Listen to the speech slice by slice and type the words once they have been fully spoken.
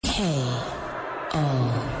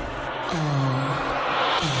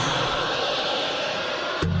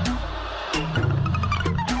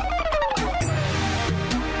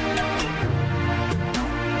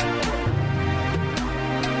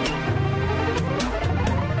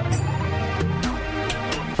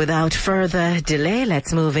Without further delay,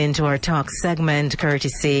 let's move into our talk segment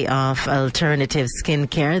courtesy of Alternative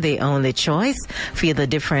Skincare, the only choice. Feel the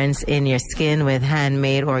difference in your skin with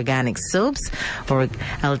handmade organic soaps. Or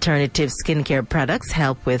Alternative Skincare products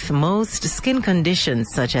help with most skin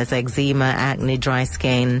conditions such as eczema, acne, dry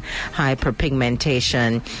skin,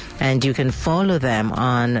 hyperpigmentation. And you can follow them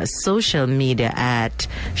on social media at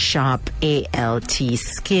Shop ALT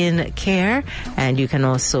Skincare. And you can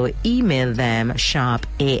also email them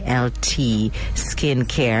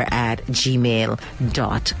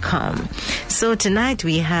shopaltskincare@gmail.com. So tonight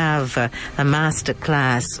we have a master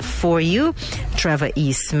class for you. Trevor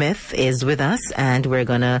E. Smith is with us, and we're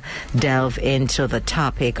going to delve into the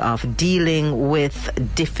topic of dealing with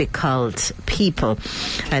difficult people.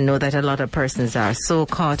 I know that a lot of persons are so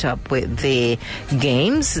caught up with the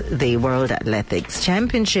games, the World Athletics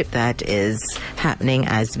Championship that is happening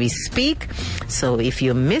as we speak. So if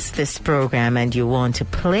you missed this program and you want to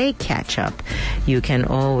play catch up, you can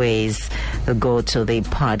always go to the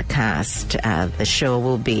podcast. The show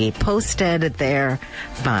will be posted there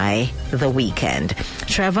by the weekend.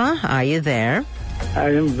 Trevor, are you there? I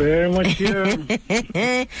am very much here.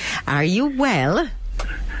 Are you well?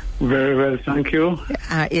 Very well, thank you.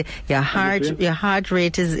 Your heart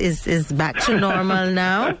rate is back to normal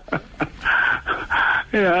now?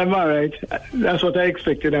 Yeah, I'm all right. That's what I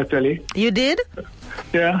expected, actually. You did?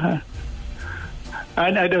 Yeah.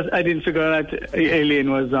 And I didn't figure that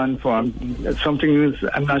Elaine was on form. Something is,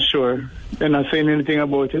 I'm not sure. They're not saying anything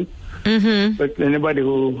about it. Mm-hmm. But anybody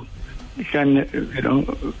who can,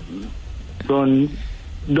 run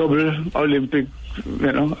double Olympic,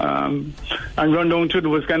 and run down to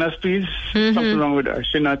those kind of speeds, something wrong with her.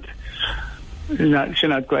 She's not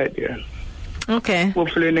quite there. Okay.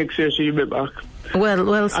 Hopefully next year she'll be back.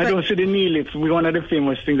 Well, I don't see the knee lift. One of the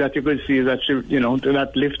famous things that you could see is that she,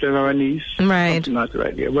 that lift of our knees. Right. Not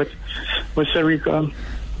right there. But Sarika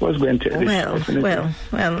was going to.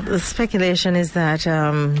 Well, the speculation is that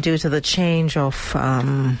due to the change of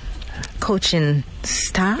coaching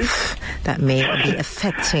staff, that may be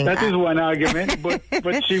affecting. That is one argument, but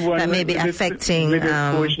she won. That may be affecting with the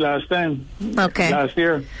coach last time. Okay. Last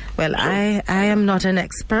year. Well, I am not an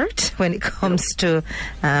expert when it comes to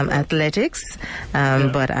athletics,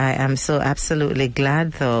 but I am so absolutely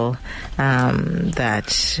glad, though,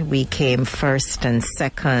 that we came first and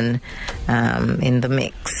second in the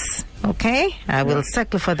mix. Okay? I will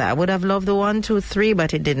settle for that. I would have loved the 1, 2, 3,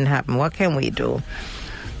 but it didn't happen. What can we do?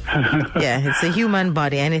 Yeah, it's a human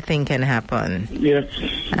body. Anything can happen. Yes.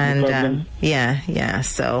 And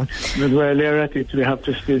so. But while they're at it, we have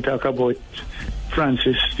to still talk about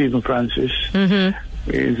Stephen Francis. Mm-hmm.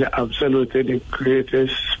 He's absolutely the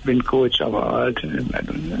greatest spin coach of all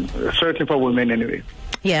time. Certainly for women, anyway.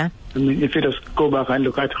 Yeah. I mean, if you just go back and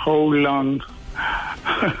look at how long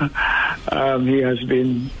he has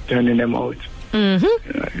been turning them out,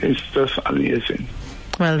 it's just amazing.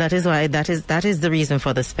 Well, that is the reason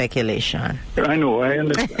for the speculation. I know, I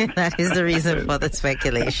understand. That is the reason for the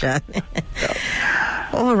speculation.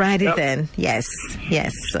 All righty then. Yes.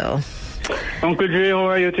 So. Uncle Jay, how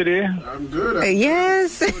are you today? I'm good.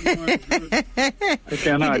 Yes. I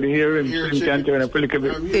can hardly hear him. He can't turn up a little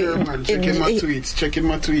bit. I'm here, man. Checking my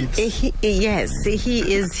tweets.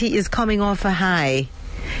 He is coming off a high.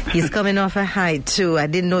 He's coming off a high too. I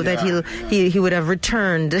didn't know that he would have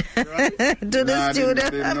returned to the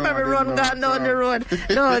studio. I remember Ron gone down the road.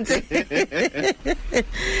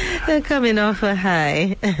 No, coming off a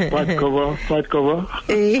high. What cover?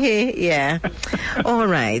 Yeah. All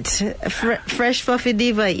right. Fresh Fluffy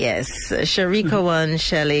Diva, yes. Sharika won.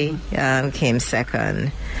 Shelley came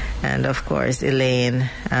second, and of course Elaine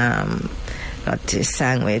got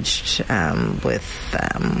sandwiched with.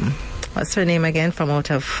 What's her name again from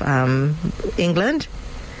out of England?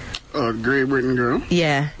 Great Britain girl.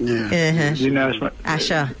 Yeah.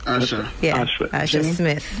 Asha. Yeah. Asha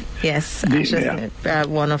Smith. Yes. Asha Smith.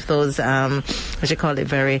 One of those, what you call it,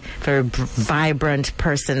 very, very vibrant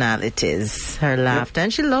personalities. Her laughter.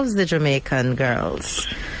 And she loves the Jamaican girls.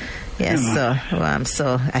 Yes,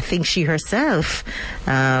 so I think she herself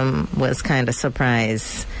was kind of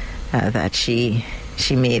surprised that she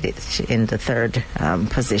made it in the third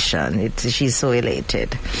position. She's so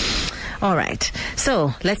elated. All right.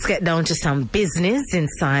 So let's get down to some business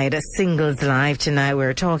inside a Singles Live tonight.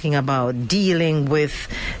 We're talking about dealing with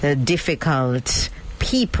difficult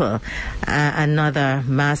people. Another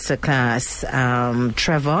masterclass,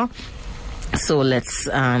 Trevor. So let's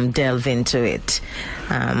delve into it.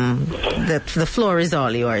 The floor is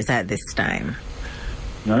all yours at this time.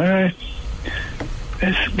 All right.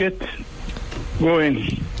 Let's get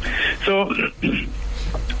going. So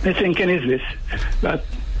the thinking is this, that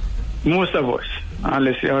most of us,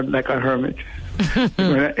 unless you're like a hermit, you're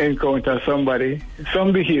going to encounter somebody,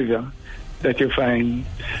 some behavior that you find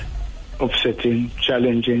upsetting,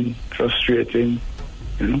 challenging, frustrating.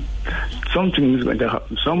 You know, something is going to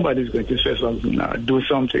happen. Somebody's going to say something or do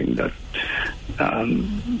something that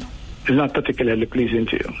is not particularly pleasing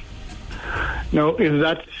to you. Now, if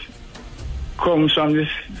that comes from this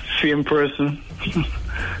same person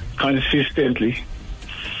consistently,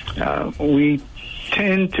 we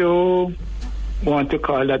tend to want to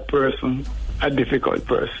call that person a difficult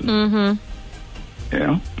person. Mm-hmm. You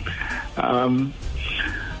know?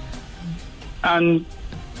 And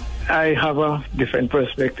I have a different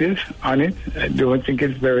perspective on it. I don't think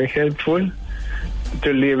it's very helpful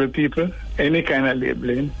to label people, any kind of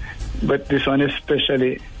labeling, but this one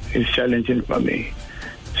especially is challenging for me.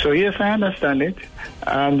 So yes, I understand it,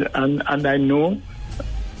 and I know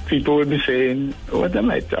people will be saying, what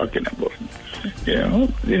am I talking about? You know,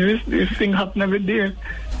 this thing happens every day.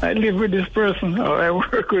 I live with this person, or I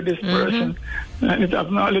work with this person, and it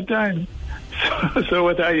happens all the time. So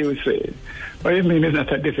what are you saying? What do you mean it's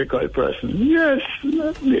not a difficult person? Yes,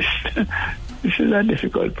 this is a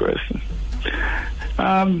difficult person.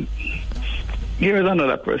 Here's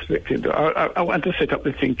another perspective, though. I want to set up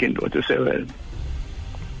the thinking, though, to say, well,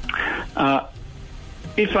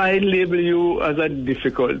 if I label you as a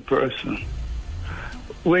difficult person,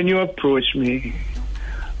 when you approach me,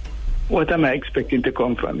 what am I expecting to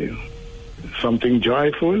come from you? Something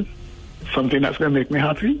joyful? Something that's going to make me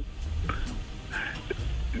happy?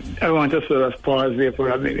 I want to sort of pause there for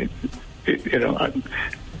a minute. You know,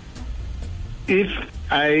 if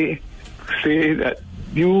I say that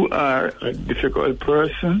you are a difficult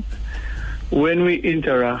person, when we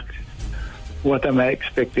interact, what am I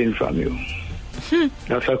expecting from you?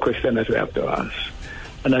 That's a question that we have to ask.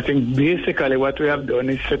 And I think basically what we have done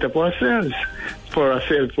is set up ourselves for a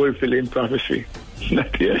self-fulfilling prophecy.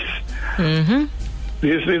 That yes,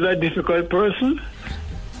 this is a difficult person,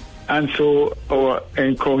 and so our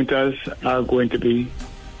encounters are going to be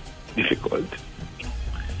difficult.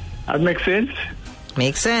 That makes sense?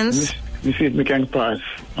 Makes sense. You see if we can pass,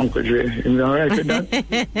 Uncle Dre. Is all right with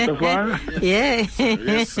that so far? Yeah.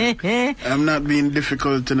 Yes, sir. I'm not being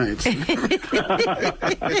difficult tonight.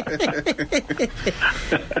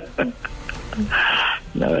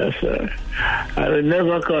 No, sir. I will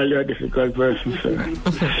never call you a difficult person, sir.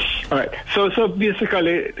 All right. So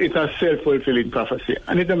basically, it's a self-fulfilling prophecy,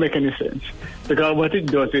 and it doesn't make any sense, because what it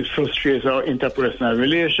does is frustrates our interpersonal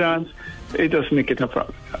relations. It does make it a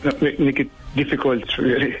problem, make it difficult,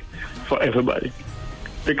 really, for everybody.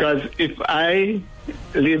 Because if I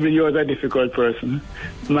label you as a difficult person,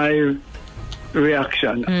 my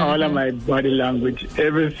reaction, all of my body language,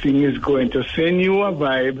 everything is going to send you a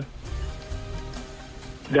vibe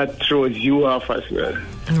that throws you off as well.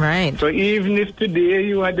 Right. So even if today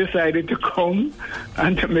you are decided to come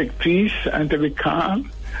and to make peace and to be calm,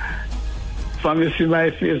 from you see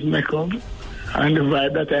my face makeup and the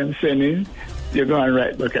vibe that I'm sending, you're going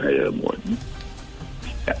right back in your mode.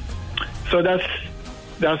 Yeah. So that's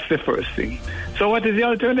the first thing. So what is the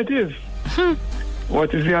alternative?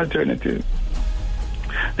 What is the alternative?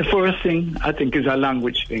 The first thing, I think, is a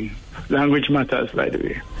language thing. Language matters, by the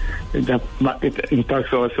way. It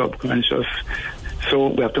impacts our subconscious. So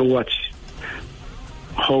we have to watch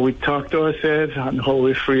how we talk to ourselves and how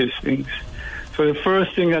we phrase things. So the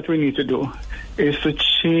first thing that we need to do is to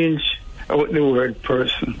change the word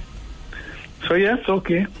person. So yes,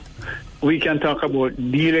 okay, we can talk about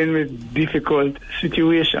dealing with difficult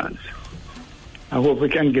situations. I hope we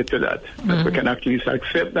can get to that. That we can at least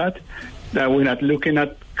accept that we're not looking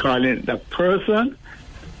at calling the person,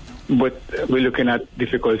 but we're looking at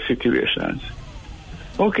difficult situations.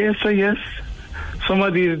 Okay, so yes, some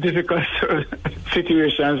of these difficult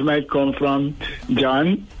situations might come from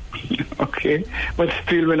John, okay, but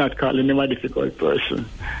still we're not calling him a difficult person.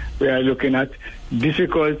 We are looking at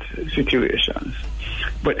difficult situations.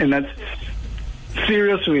 But in a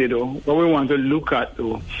serious way, though, what we want to look at,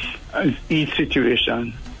 though, is each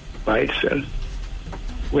situation by itself.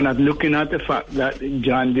 We're not looking at the fact that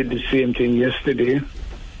John did the same thing yesterday,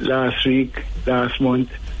 last week, last month,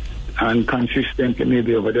 and consistently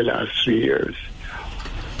maybe over the last 3 years.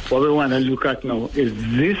 What we want to look at now is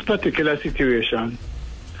this particular situation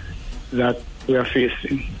that we are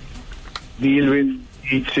facing. Deal with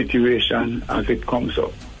each situation as it comes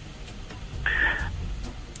up.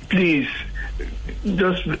 Please,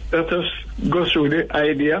 just let us go through the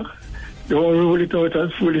idea. Don't rule it out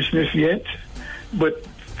as foolishness yet, but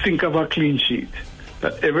think of a clean sheet.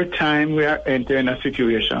 That every time we are entering a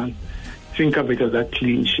situation, think of it as a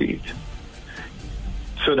clean sheet,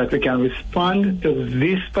 so that we can respond to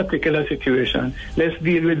this particular situation. Let's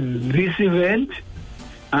deal with this event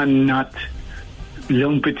and not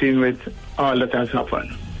lump it in with all that has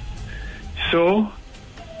happened. So,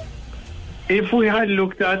 if we had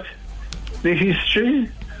looked at the history,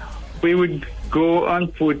 we would go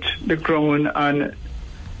and put the crown on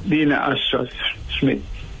Dina Astra-Smith,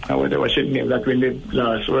 or whatever she named that win the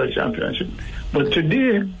last World Championship. But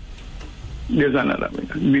today, there's another way.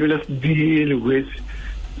 We will just deal with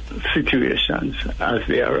situations as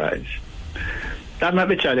they arise. That might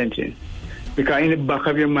be challenging, because in the back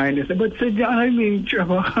of your mind you say, but Sir John, I mean,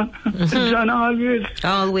 Trevor, John always push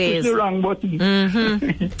the wrong button.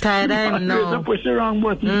 Tired always push the wrong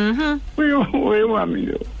button. What do you want me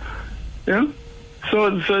to do? Yeah? So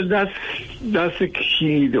that's the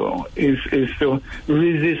key, though, is to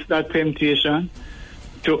resist that temptation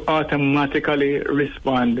to automatically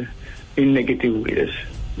respond in negative ways,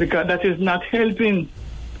 because that is not helping.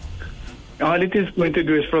 All it is going to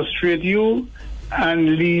do is frustrate you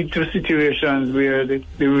and lead to situations where the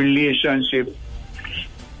relationship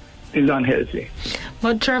is unhealthy.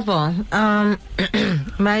 But Trevor,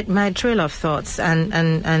 my trail of thoughts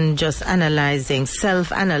and just analyzing,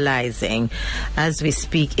 self-analyzing as we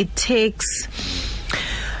speak, it takes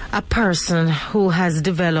a person who has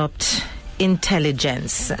developed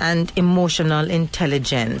intelligence and emotional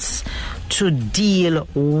intelligence to deal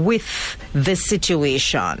with the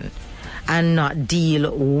situation and not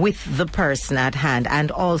deal with the person at hand,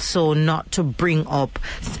 and also not to bring up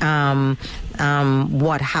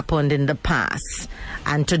what happened in the past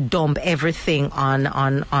and to dump everything on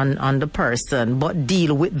the person, but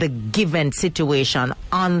deal with the given situation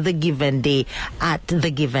on the given day at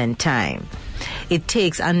the given time. It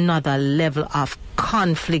takes another level of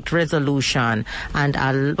conflict resolution, and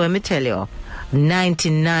let me tell you,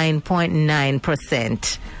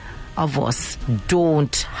 99.9% of us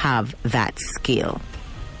don't have that skill.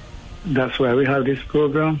 That's why we have this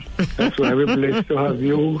program. That's why we're blessed to have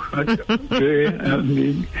you today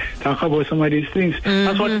and talk about some of these things.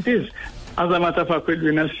 That's what it is. As a matter of fact, we're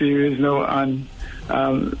doing a series now on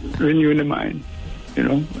renewing the mind,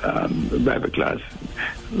 Bible class,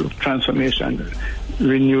 transformation,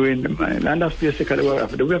 renewing the mind. And that's basically what we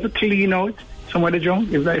have to do. We have to clean out some of the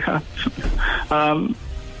junk, if like that.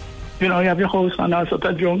 You have your house and all sorts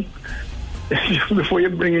of junk. Before you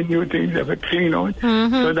bring in new things, you have to clean out.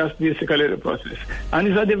 So that's basically the process. And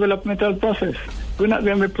it's a developmental process. We're not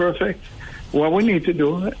going to be perfect. What we need to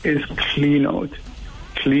do is clean out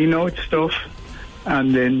stuff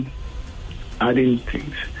and then add in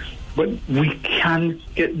things. But we can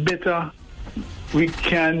get better. We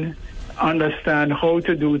can understand how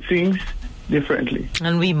to do things differently.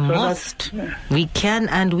 And we must. We can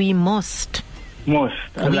and we must. Must.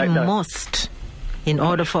 I we like that. Must. In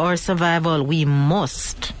order for our survival, we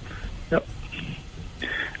must. Yep.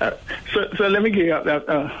 So let me give you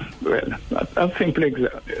a simple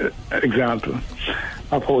example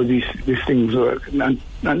of how these things work, and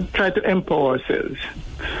try to empower ourselves.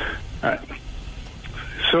 Right.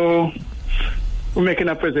 So we're making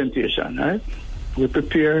a presentation, right? We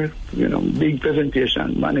prepare, big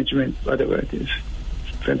presentation, management, whatever it is.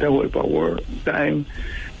 Spend a whole hour time,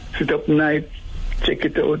 sit up night, check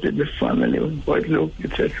it out with the family, what look,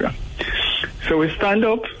 etc. So we stand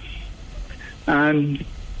up, and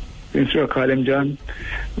instead of calling him John,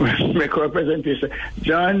 we make our presentation.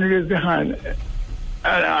 John raised the hand and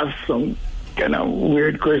asked some kind of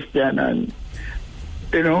weird question, and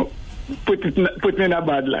put me in a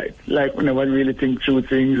bad light, like when I would really think through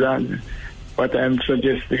things, and what I'm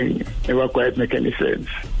suggesting never quite make any sense.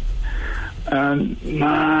 And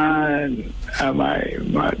man, am I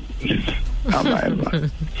mad?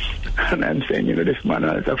 And I'm saying, this man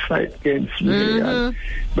has a fight against me. And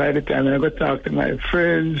by the time I go talk to my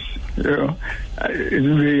friends, it's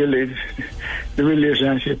really, the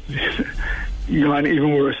relationship is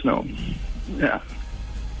even worse now. Yeah.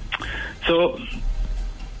 So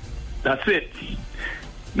that's it.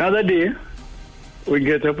 Another day, we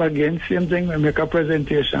get up again, same thing, we make a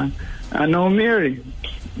presentation. And now Mary,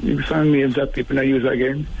 some names that people I use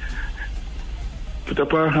again, put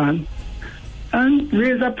up her hand and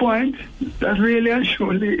raise a point that really and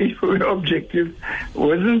surely, if we were objective,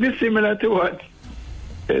 wasn't dissimilar to what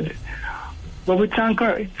said. But we thank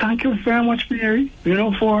her. Thank you very much, Mary,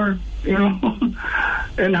 for,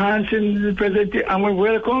 enhancing the presentation, and we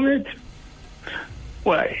welcome it.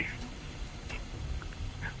 Why?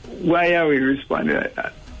 Why are we responding like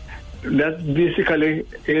that? That basically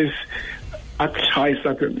is a choice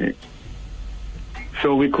that we make.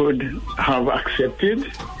 So we could have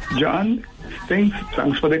accepted John. Thanks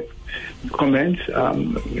for the comments. I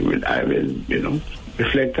will,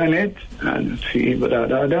 reflect on it and see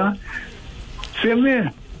Same way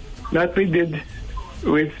that we did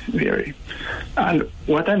with Mary. And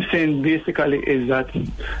what I'm saying basically is that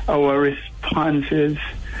our responses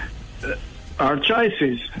are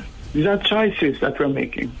choices. These are choices that we're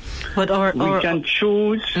making. But we can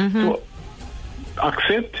choose to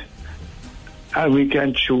accept, and we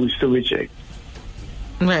can choose to reject.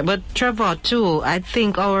 Right, but Trevor, too, I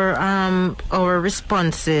think our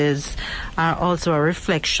responses are also a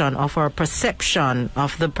reflection of our perception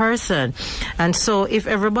of the person. And so if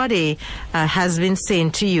everybody has been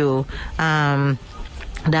saying to you that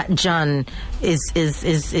John is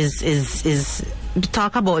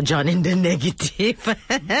talk about John in the negative.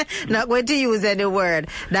 Not going to use any word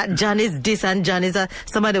that John is this and John is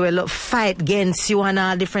somebody will fight against you and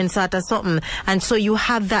all different sort of something. And so you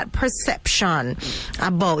have that perception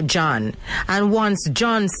about John. And once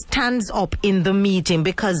John stands up in the meeting,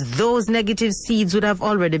 because those negative seeds would have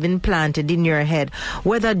already been planted in your head,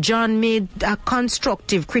 whether John made a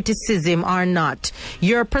constructive criticism or not,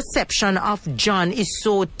 your perception of John is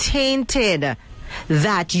so tainted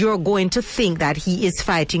that you're going to think that he is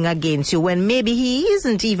fighting against you when maybe he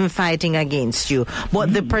isn't even fighting against you.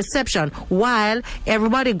 But the perception, while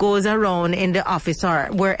everybody goes around in the office or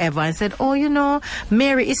wherever and said,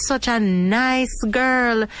 Mary is such a nice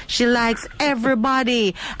girl. She likes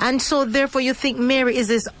everybody. And so therefore you think Mary is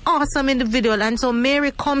this awesome individual. And so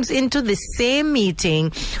Mary comes into the same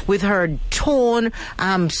meeting with her tone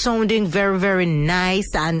sounding very, very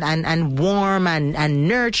nice and warm and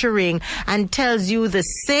nurturing, and tells you the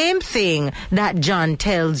same thing that John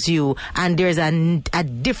tells you, and there's a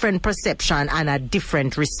different perception and a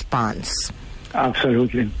different response.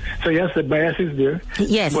 Absolutely. So yes, the bias is there.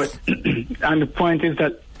 Yes. But and the point is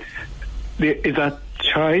that there is a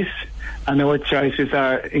choice, and our choices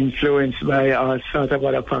are influenced by all sorts of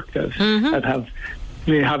other factors that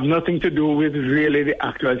may have nothing to do with really the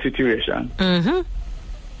actual situation.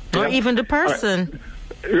 Or even the person.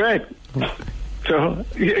 Right. So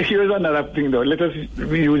here's another thing, though. Let us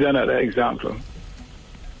use another example.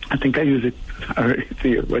 I think I use it already to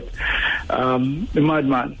you, but the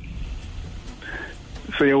madman.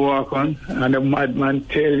 So you walk on, and the madman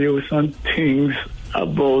tell you some things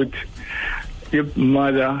about your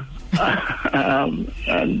mother and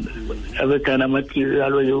every kind of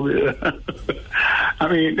material where you wear. I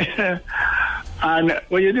mean, and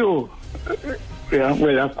what you do? Yeah,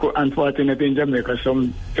 well, unfortunately in Jamaica,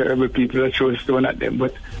 some terrible people are throw stone at them.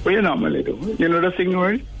 But what you normally do? You know the thing,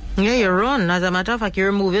 right? Yeah, you run. As a matter of fact, you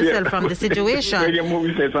remove yourself from the situation. You remove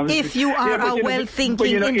yourself from if you are a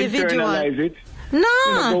well-thinking individual. Internalize it. No.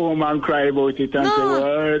 Go home and cry about it and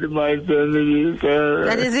say, my son is...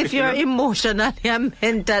 That is if you're emotionally and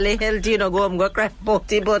mentally healthy, go home, go cry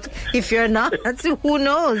about it. But if you're not, who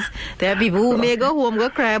knows? There are people who may go home, go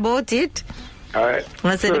cry about it. All right.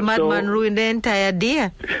 I said the madman ruined the entire day.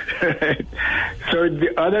 So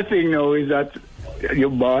the other thing now is that your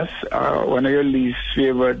boss or one of your least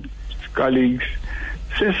favored colleagues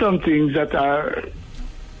says some things that are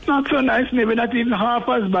not so nice, maybe not even half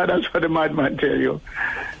as bad as what the madman tell you.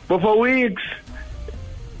 But for weeks,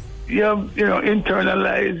 you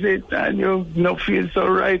internalize it and you don't feel so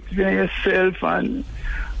right in yourself. And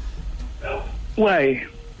why?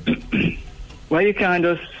 Why you can't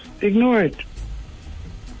just ignore it?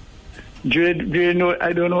 Do you know?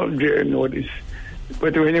 I don't know if you know this,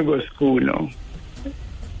 but when you go to school now,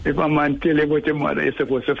 if a man tell you about your mother, you're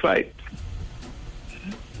supposed to fight.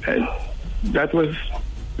 And that was,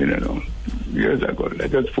 years ago.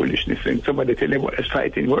 That was foolishness. And somebody tell you about his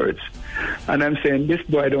fighting words. And I'm saying, this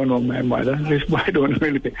boy don't know my mother. This boy don't know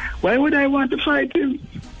anything. Why would I want to fight him?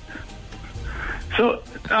 So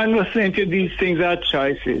I'm not saying to you, these things are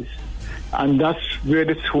choices. And that's where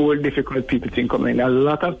this whole difficult people thing come in. A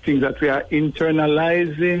lot of things that we are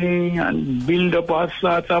internalizing and build up all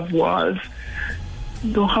sorts of walls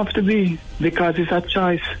don't have to be, because it's a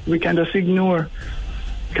choice. We can just ignore.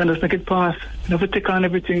 We can just make it pass. We have to take on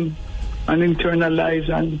everything and internalize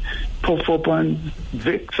and puff up and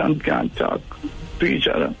vex and can't talk to each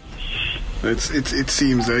other. It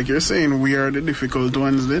seems like you're saying we are the difficult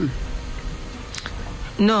ones then.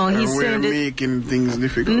 No, he's saying we're making things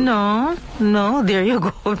difficult. No, there you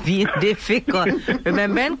go, being difficult.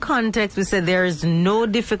 Remember, in context, we said there is no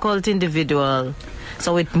difficult individual.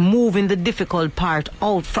 So it's moving the difficult part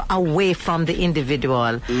out away from the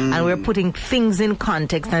individual. And we're putting things in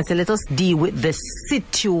context and say, let us deal with the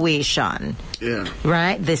situation. Yeah.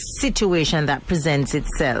 Right? The situation that presents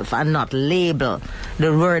itself and not label.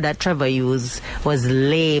 The word that Trevor used was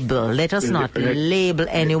label. Let us not label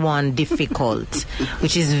anyone difficult,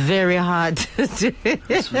 which is very hard to do.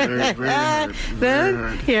 It's very, very hard. Very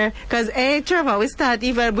hard. Here, because Trevor,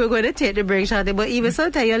 we're going to take the break shortly, but even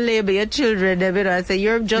sometimes you label your children, and say,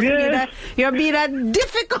 you're being a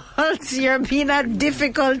difficult, you're being a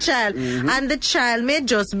difficult child. And the child may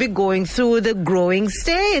just be going through the growing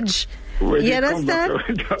stage. You understand?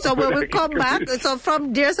 So when we come back, so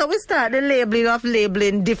from there, so we start the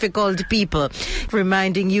labeling difficult people.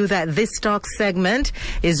 Reminding you that this talk segment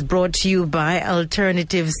is brought to you by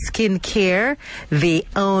Alternative Skincare, the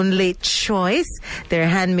only choice. Their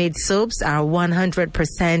handmade soaps are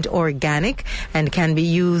 100% organic and can be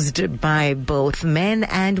used by both men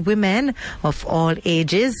and women of all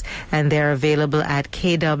ages. And they're available at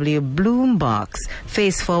KW Bloombox,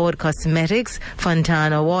 Face Forward Cosmetics,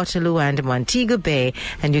 Fontana, Waterloo, and Montego Bay.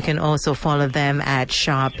 And you can also follow them at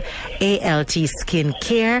Shop ALT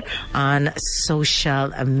Skincare on social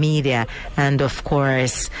media. And of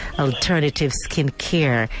course, Alternative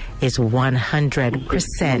Skincare is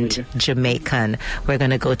 100% Jamaican. We're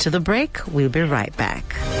going to go to the break. We'll be right back.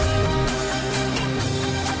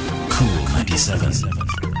 Cool 97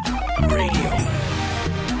 Radio.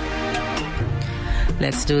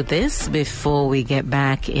 Let's do this before we get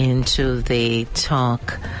back into the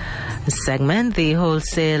talk segment. The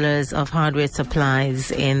wholesalers of hardware supplies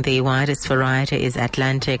in the widest variety is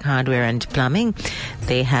Atlantic Hardware and Plumbing.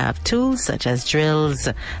 They have tools such as drills,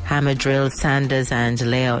 hammer drills, sanders, and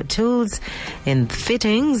layout tools. In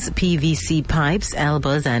fittings, PVC pipes,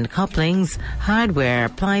 elbows, and couplings, hardware,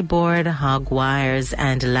 plyboard, hog wires,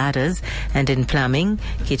 and ladders. And in plumbing,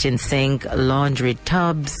 kitchen sink, laundry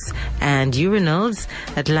tubs, and urinals.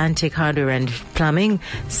 Atlantic Hardware and Plumbing,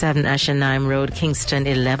 7 Ashenheim Road, Kingston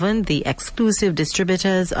 11. The exclusive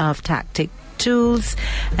distributors of Tactic Tools,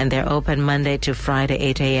 and they're open Monday to Friday,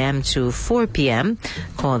 8 a.m. to 4 p.m.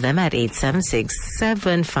 Call them at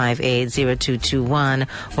 876-758-0221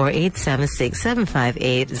 or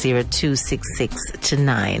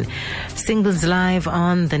 876-758-0266-9. Singles live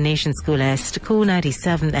on the Nation School Est, Cool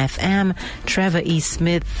 97 FM. Trevor E.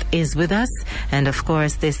 Smith is with us, and of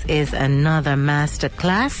course this is another master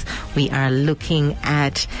class. We are looking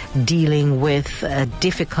at dealing with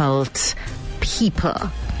difficult people.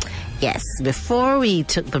 Yes, before we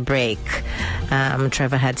took the break,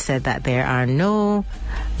 Trevor had said that there are no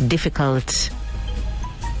difficult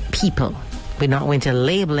people. We're not going to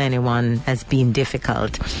label anyone as being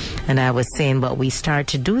difficult. And I was saying, but we start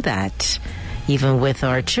to do that even with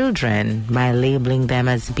our children by labeling them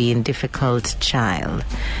as being difficult child.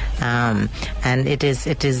 And it is,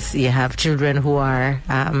 you have children who are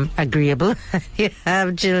agreeable. You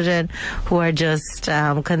have children who are just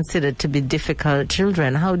considered to be difficult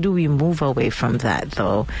children. How do we move away from that,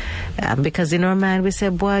 though? Because in our mind, we say,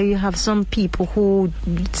 boy, you have some people who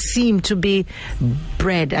seem to be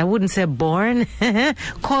bred, I wouldn't say born,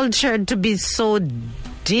 cultured to be so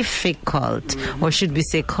difficult, or should we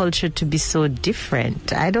say culture to be so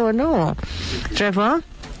different? I don't know. Trevor?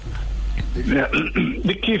 Yeah.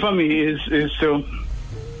 The key for me is to,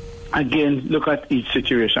 again, look at each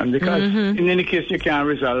situation, because in any case you can't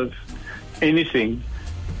resolve anything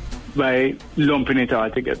by lumping it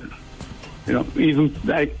all together. You know, even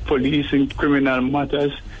like police and criminal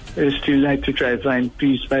matters, they still like to try to find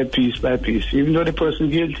piece by piece by piece. Even though the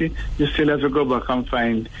person is guilty, you still have to go back and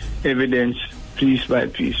find evidence piece by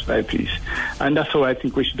piece by piece. And that's how I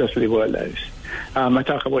think we should just live our lives. I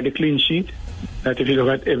talk about the clean sheet, that if you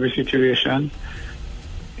look at every situation,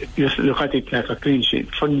 just look at it like a clean sheet.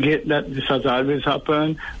 Forget that this has always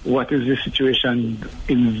happened. What is the situation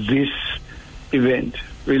in this event?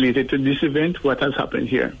 Related to this event, what has happened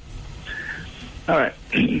here? All right.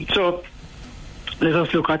 So let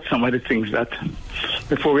us look at some of the things that,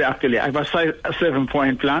 before we actually, I have a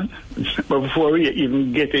 7-point plan, but before we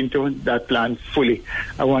even get into that plan fully,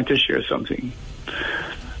 I want to share something.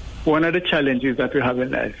 One of the challenges that we have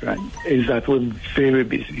in life, right, is that we're very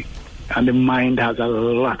busy, and the mind has a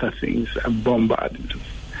lot of things bombarded.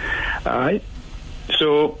 All right?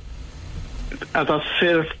 So, as a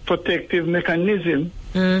self-protective mechanism,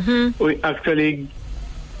 we actually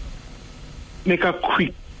make a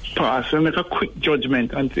quick pass, we make a quick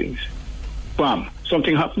judgment on things. Bam,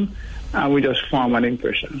 something happened, and we just form an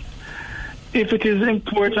impression. If it is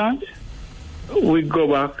important, we go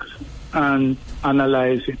back and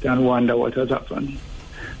analyze it and wonder what has happened.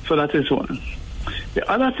 So that is one. The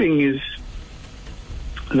other thing is,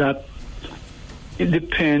 that it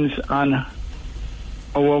depends on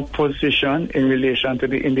our position in relation to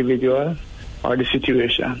the individual or the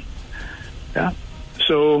situation. Yeah.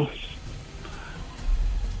 So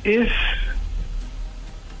if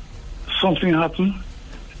something happens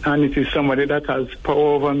and it is somebody that has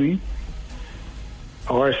power over me,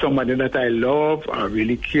 or somebody that I love or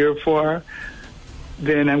really care for,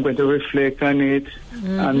 then I'm going to reflect on it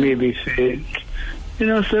and maybe say,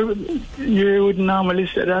 sir, you would normally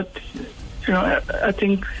say that, I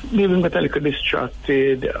think maybe I'm got a little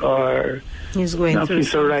distracted, or he's going not through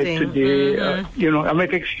feel so right something. today. I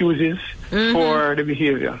make excuses for the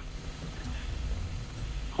behavior.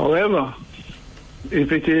 However,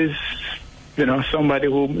 if it is, somebody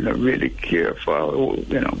who really care for, who,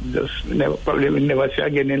 just probably will never see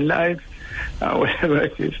again in life, whatever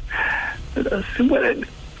it is,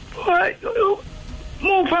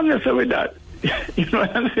 move from yourself with that. You know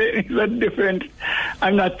what I'm saying? It's a different.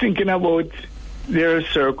 I'm not thinking about their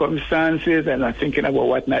circumstances. I'm not thinking about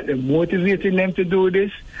what might be motivating them to do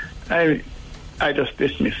this. I just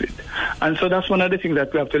dismiss it. And so that's one of the things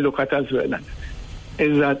that we have to look at as well.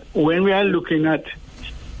 Is that when we are looking at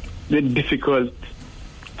the difficult,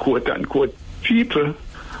 quote-unquote, people,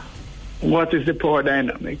 what is the power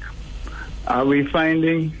dynamic? Are we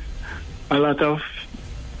finding a lot of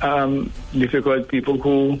difficult people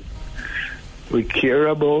who we care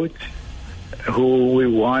about, who we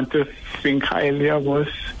want to think highly of us,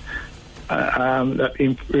 that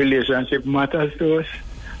in relationship matters to us,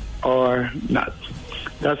 or not?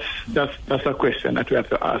 That's a question that we have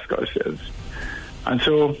to ask ourselves. And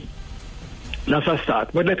so that's a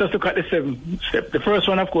start. But let us look at the 7 steps. The first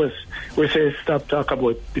one, of course, we say stop talk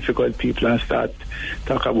about difficult people and start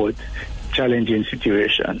talk about challenging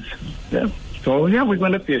situations. Yeah? So, we're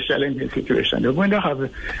going to face challenging situations. We're going to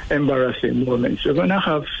have embarrassing moments. We're going to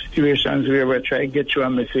have situations where we try to get through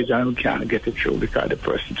a message and we can't get it through because the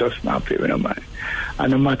person just not paying no mind.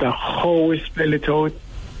 And no matter how we spell it out,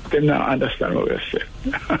 they don't understand what we're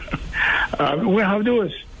saying. We have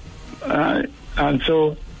those. And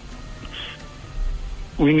so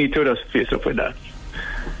we need to just face up with that.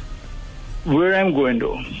 Where I'm going,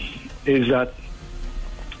 though, is that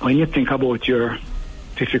when you think about your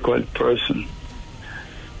difficult person,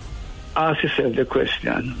 ask yourself the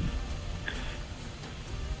question,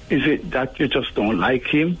 is it that you just don't like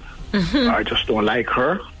him or just don't like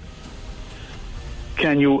her?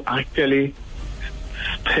 Can you actually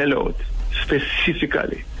spell out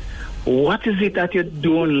specifically what is it that you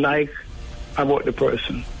don't like about the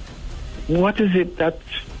person? What is it that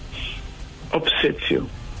upsets you?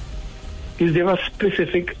 Is there a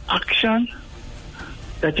specific action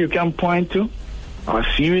that you can point to, or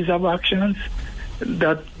a series of actions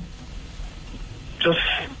that just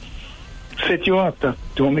set you up, that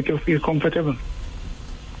don't make you feel comfortable?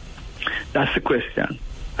 That's the question.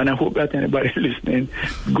 And I hope that anybody listening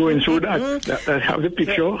going through that have the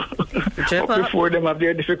picture before them have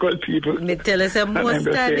their difficult people. Me tell us, most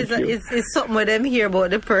time it's something with them hear about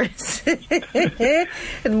the person.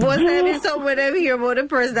 Most time it's something with them hear about the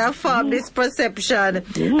person that form this perception.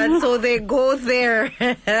 And so they go there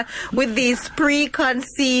with these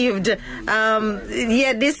preconceived,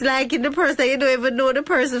 disliking the person. You don't even know the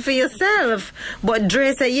person for yourself. But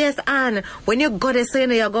Dre say, yes, Anne, when you go there, so you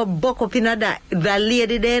know you're going to buck up in that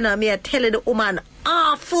lady there. And me, I tell the woman,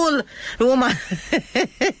 awful. The woman,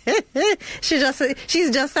 she's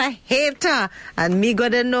just a hater. And me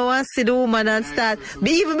gonna know and see the woman and start. But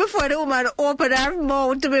even before the woman open her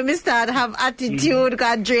mouth to me start have attitude.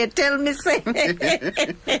 Because Dre tell me say,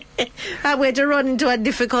 I'm going to run into a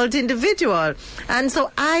difficult individual. And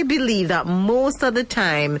so I believe that most of the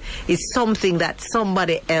time it's something that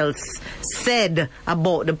somebody else said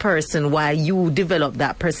about the person while you develop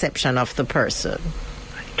that perception of the person.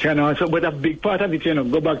 But a big part of it,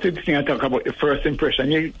 go back to the thing I talk about, the first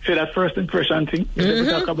impression. You say that first impression thing we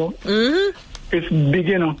talk about? It's big,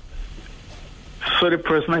 So the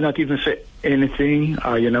person might not even say anything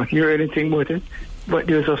or, hear anything about it. But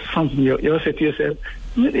there's just something you say to yourself,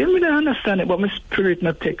 I don't understand it, but my spirit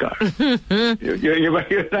not take off. You ever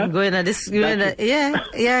hear that? Go in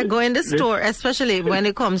go in the store, especially when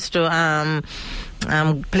it comes to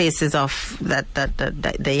places of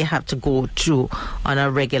that you have to go to on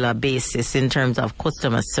a regular basis in terms of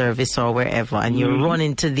customer service or wherever, and you run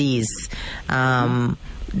into these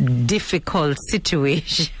difficult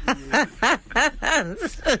situations.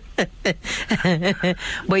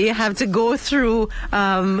 But you have to go through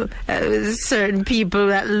certain people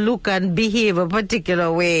that look and behave a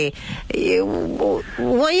particular way.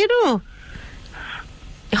 What you do?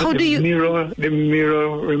 How do you... The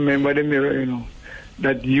mirror, remember the mirror,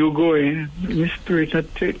 that you go in, the spirit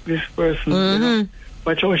not take this person. You know?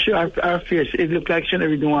 But how she our face, it looks like she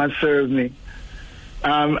never want to serve me.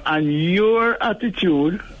 And your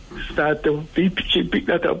attitude start to, she pick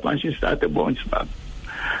that up and she start to bounce back.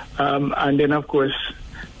 And then, of course,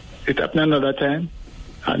 it happened another time.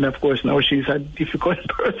 And, of course, now she's a difficult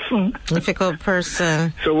person. Difficult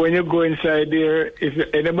person. So when you go inside there,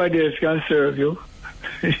 if anybody else can serve you,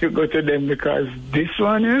 you go to them because this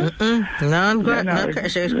one is...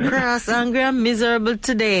 She's cross, angry, and miserable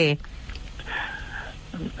today.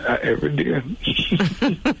 Every day.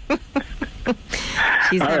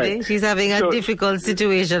 She's having a difficult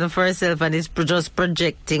situation for herself and is just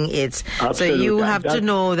projecting it. Absolutely. So you have to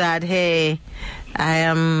know that, hey, I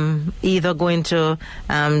am either going to,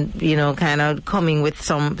 kind of coming with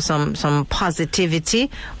some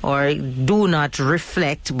positivity, or do not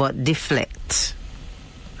reflect but deflect.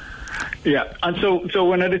 Yeah, and so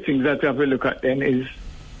one of the things that we have to look at then is,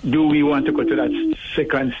 do we want to go to that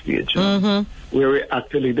second stage? Where we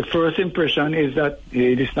actually, the first impression is that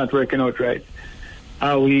it is not working out right.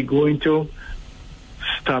 Are we going to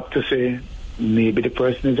stop to say, maybe the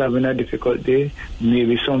person is having a difficult day,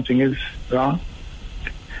 maybe something is wrong?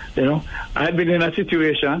 You know, I've been in a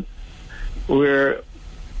situation where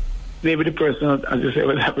maybe the person, as you say,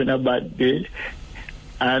 was having a bad day,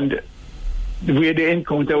 and the way the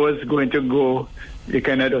encounter was going to go, you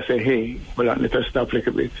kind of just say, hey, hold on, let us stop a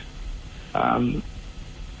little bit.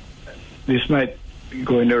 This might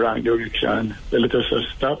go in the wrong direction. So let us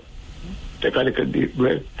just stop, take a little deep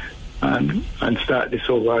breath, and start this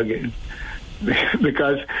over again.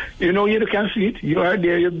 Because, you can see it. You are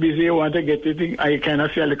there, you're busy, you want to get it, and you kind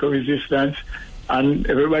of feel a little resistance, and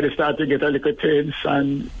everybody starts to get a little tense,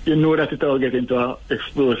 and you know that it will get into an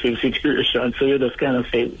explosive situation. So you just kind of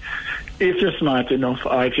say, if you're smart enough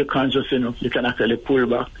or if you're conscious enough, you can actually pull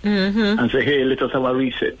back and say, hey, let us have a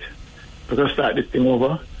reset. Let us start this thing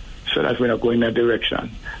over so that we're not going in that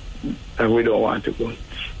direction that we don't want to go.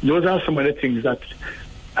 Those are some of the things that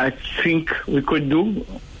I think we could do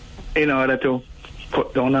in order to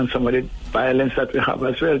cut down on some of the violence that we have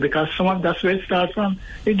as well, because some of that's where it starts from.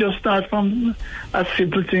 It just starts from a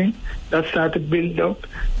simple thing that starts to build up,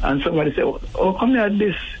 and somebody say, oh, come here,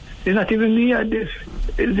 this. It's not even me at this.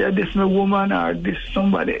 Is there this my woman or this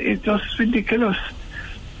somebody? It's just ridiculous.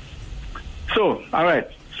 So, all right.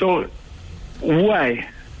 So, why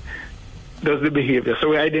does the behavior? So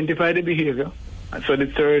we identify the behavior. And so the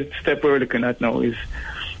third step we're looking at now is,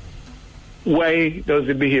 why does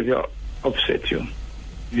the behavior upset you?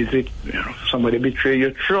 Is it somebody betray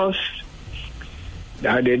your trust?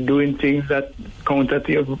 Are they doing things that counter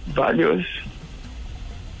to your values?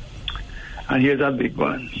 And here's a big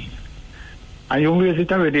one. And you raise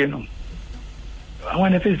it already, I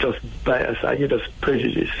wonder if it's just bias or you just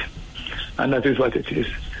prejudice. And that is what it is.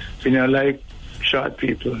 You don't like short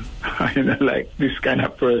people, you don't like this kind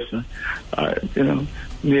of person,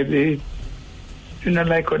 maybe you don't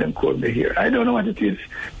like how them call me here. I don't know what it is,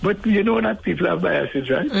 but you know that people have biases,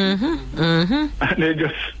 right? And they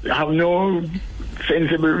just have no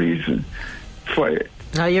sensible reason for it.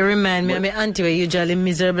 Now you remind me of my auntie where usually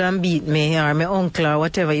miserable and beat me, or my uncle or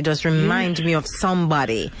whatever. You just remind me of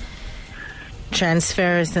somebody.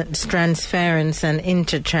 Transference and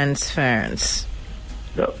intertransference.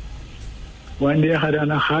 So, one day I had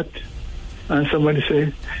on a hat, and somebody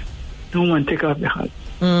said, "No one take off the hat."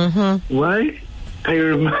 Why? I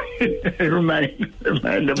remind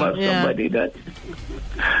them of somebody that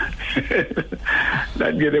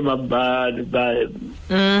that give them a bad vibe.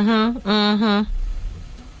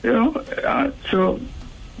 So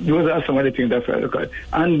those are some of the things that I look at.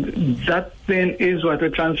 And that then is what we're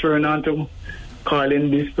transferring on to calling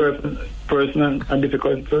this person a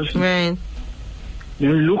difficult person. Right.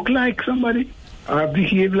 You look like somebody, or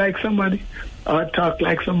behave like somebody, or talk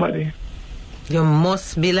like somebody. You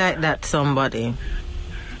must be like that somebody.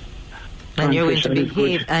 And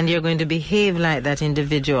you're going to behave like that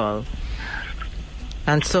individual.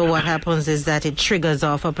 And so what happens is that it triggers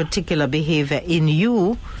off a particular behavior in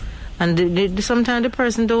you, and sometimes the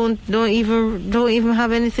person don't even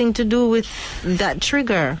have anything to do with that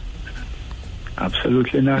trigger.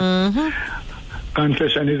 Absolutely not.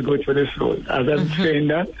 Confession is good for the soul. As I'm saying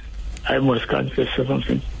that, I must confess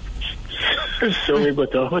something. So we go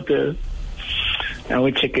to a hotel and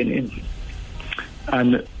we're checking in,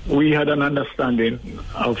 and we had an understanding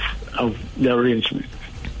of the arrangement.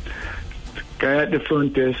 Guy at the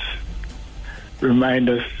front desk remind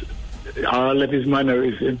us, all of his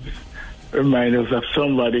mannerisms remind us of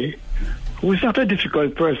somebody who is not a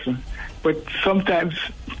difficult person, but sometimes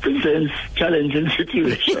presents challenging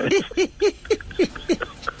situations.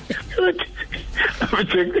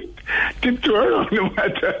 tiptoe around the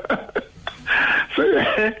matter. So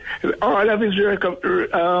all of his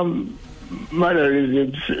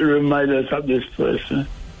mannerisms remind us of this person.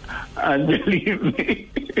 And believe me,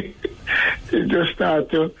 it just start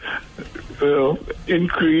to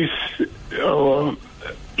increase our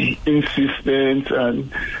insistence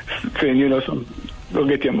and saying, go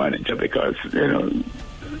get your manager because,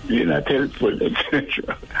 you're not helpful,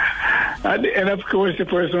 etc. And of course, the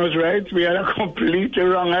person was right. We had a completely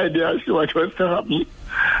wrong idea as to what was to happen.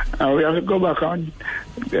 And we have to go back on,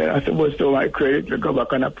 I suppose to my credit, to go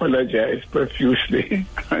back and apologize profusely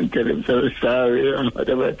and tell him so sorry and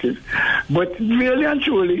whatever it is. But really and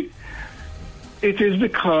truly, it is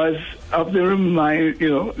because of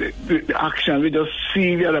the the action. We just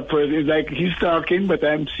see the other person. It's like he's talking, but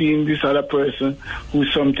I'm seeing this other person who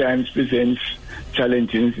sometimes presents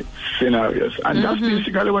challenging scenarios. And that's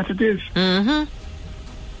basically what it is. Mm-hmm.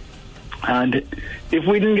 And if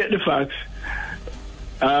we didn't get the facts,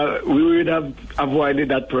 we would have avoided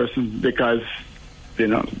that person because,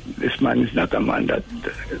 this man is not a man that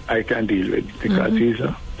I can deal with because he's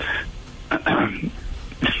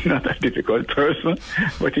not a difficult person,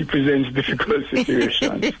 but he presents difficult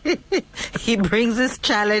situations. He brings his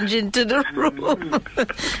challenge into the room.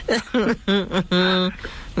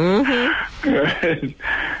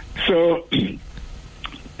 So,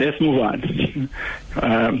 let's move on.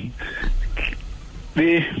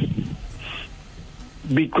 The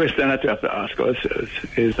big question that we have to ask ourselves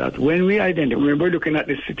is that when we identify, when we're looking at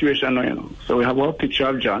this situation now, so we have our picture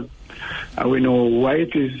of John, and we know why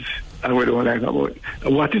it is that we don't like about,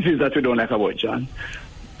 what it is that we don't like about John.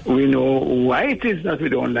 We know why it is that we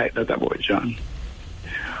don't like that about John.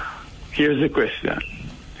 Here's the question.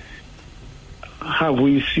 Have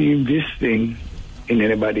we seen this thing in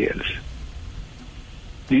anybody else?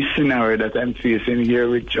 This scenario that I'm facing here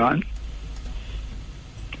with John,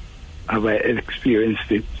 have I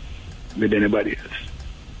experienced it with anybody else?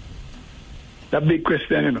 That big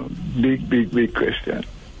question, big question.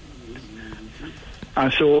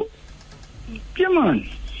 And so, yeah, man.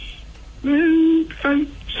 If I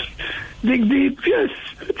dig deep, yes,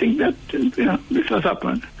 I think that, this has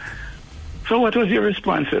happened. So what was your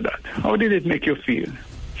response to that? How did it make you feel?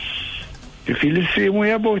 You feel the same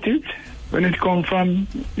way about it when it comes from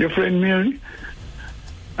your friend Mary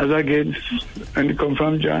as against when it comes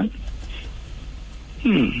from John?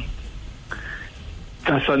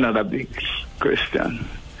 That's another big question.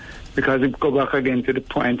 Because it go back again to the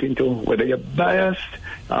point into whether you're biased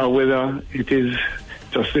or whether it is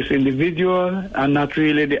just this individual and not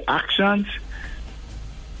really the actions.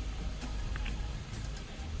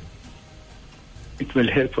 It will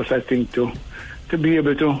help us, I think, to be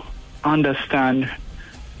able to understand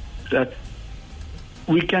that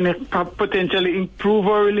we can potentially improve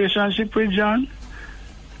our relationship with John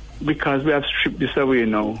because we have stripped this away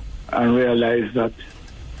now and realize that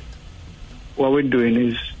what we're doing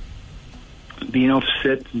is being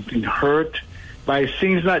upset, being hurt by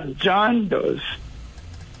things that John does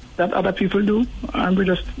that other people do, and we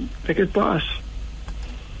just take it pass.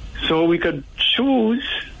 So we could choose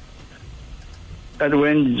that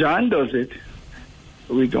when John does it,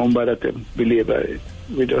 we don't bother to belabor it.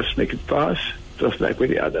 We just make it pass, just like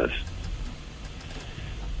with the others.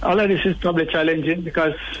 All of this is probably challenging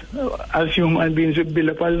because as human beings, we build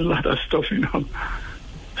up a lot of stuff,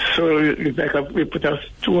 So it's like we put a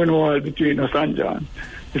stone wall between us and John.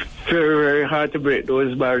 It's very, very hard to break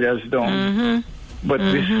those barriers down. But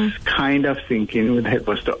this kind of thinking would help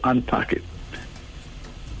us to unpack it.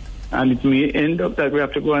 And it may end up that we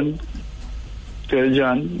have to go and tell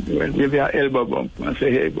John, well, maybe an elbow bump and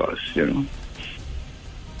say, hey, boss,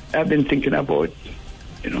 I've been thinking about,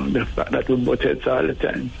 the fact that we butt heads all the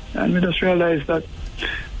time. And we just realized that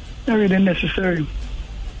not really necessary.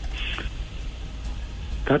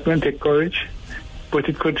 That won't take courage, but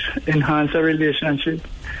it could enhance a relationship.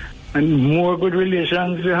 And more good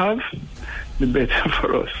relations we have, the better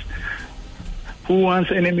for us. Who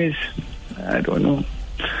wants enemies? I don't know.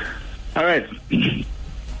 All right.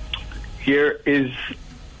 Here is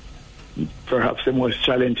perhaps the most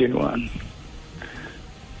challenging one.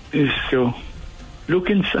 Is to look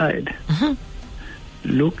inside.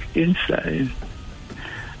 Look inside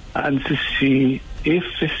and to see if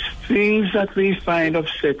the things that we find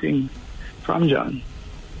upsetting from John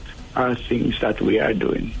are things that we are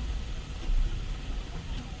doing.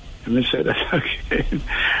 Let me say that again.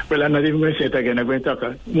 Well, I'm not even going to say it again. I'm going to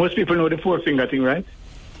talk. Most people know the four-finger thing, right?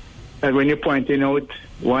 That when you're pointing out,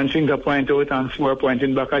 one finger point out and four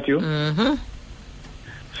pointing back at you.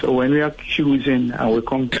 So when we're accusing and we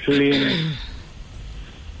complain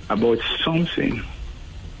about something,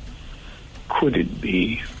 could it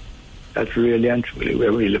be that really and truly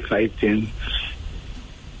we're really fighting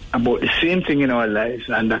about the same thing in our lives,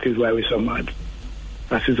 and that is why we're so mad.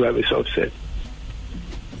 That is why we're so upset.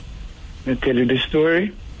 I'll tell you this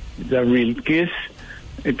story. It's a real case.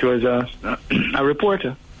 It was a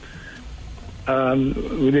reporter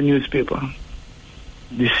with a newspaper.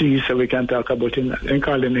 Deceased, so we can't talk about him and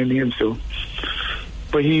call him any name, so.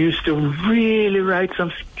 But he used to really write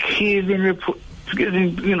some scathing reports,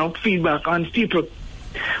 feedback on people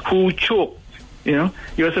who choked.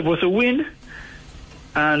 You're supposed to win,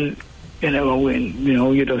 and you never win.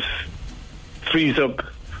 You just freeze up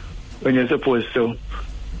when you're supposed to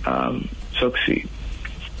succeed.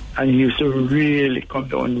 And he used to really come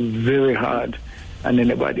down very hard on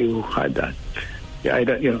anybody who had that.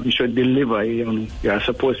 You should deliver. You're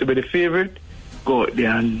supposed to be the favorite. Go out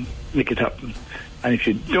there and make it happen. And if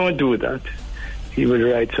you don't do that, he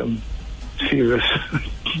will write some serious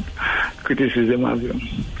criticism of you.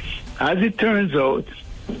 As it turns out,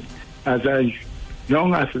 as a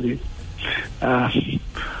young athlete,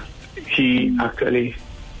 he actually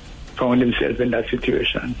found himself in that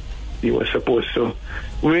situation. He was supposed to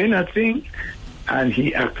win a thing, and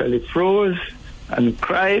he actually froze and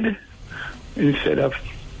cried instead of,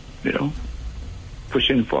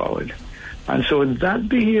 pushing forward. And so that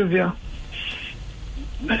behavior,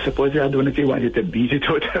 I suppose I don't know if he wanted to beat it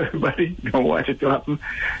out of everybody, don't want it to happen,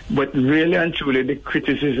 but really and truly the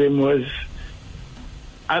criticism was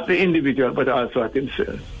at the individual, but also at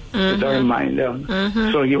himself. It's a reminder.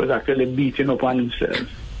 So he was actually beating up on himself.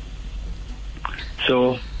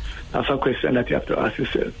 So that's a question that you have to ask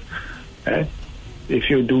yourself. Right? If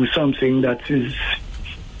you do something that you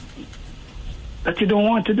don't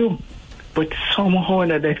want to do, but somehow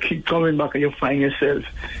that keep coming back and you find yourself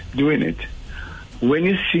doing it, when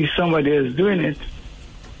you see somebody else doing it,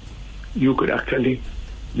 you could actually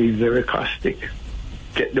be very caustic,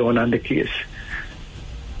 get down on the case.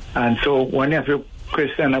 And so one of your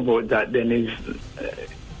question about that then is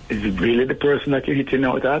it really the person that you're hitting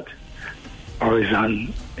out at? Or is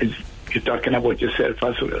you're talking about yourself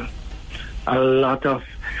as well? A lot of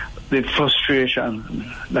the frustration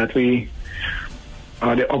that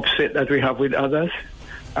or the upset that we have with others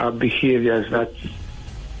are behaviors that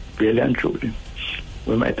really and truly,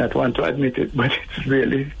 we might not want to admit it, but it's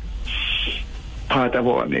really part of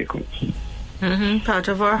our makeup. Part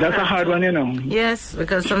of our That's a hard one, Yes,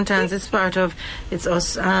 because sometimes it's part of, it's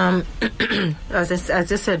us, as I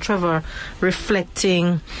said, Trevor,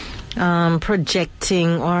 reflecting,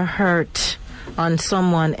 projecting our hurt on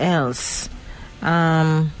someone else.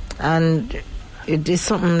 And it is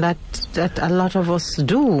something that a lot of us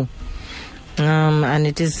do. And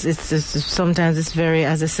it's sometimes it's very,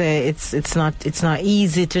 as I say, it's not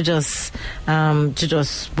easy to just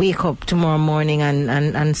wake up tomorrow morning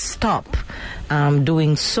and stop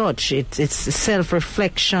doing such. It's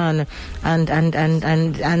self-reflection and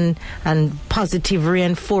positive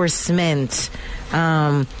reinforcement,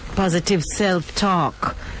 positive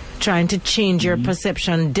self-talk, trying to change your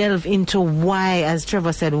perception, delve into why, as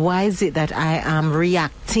Trevor said, why is it that I am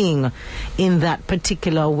reacting in that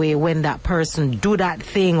particular way when that person do that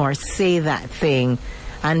thing or say that thing.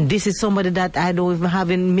 And this is somebody that I don't even have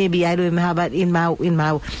maybe I don't even have it in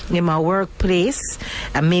my workplace,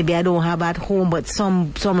 and maybe I don't have at home, but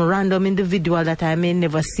some random individual that I may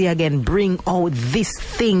never see again bring out this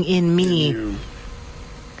thing in me.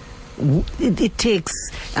 It takes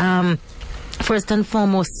first and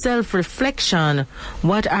foremost, self-reflection.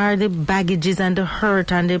 What are the baggages and the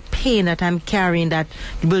hurt and the pain that I'm carrying that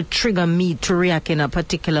will trigger me to react in a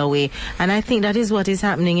particular way? And I think that is what is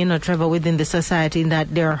happening, Trevor, within the society,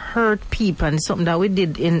 that there are hurt people. And something that we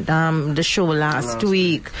did in the show last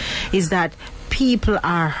week is that people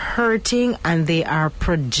are hurting and they are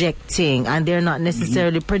projecting, and they're not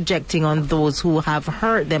necessarily projecting on those who have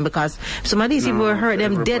hurt them, because some of these people hurt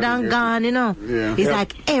them dead and gone, It's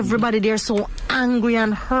like everybody, they're so angry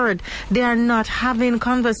and hurt. They are not having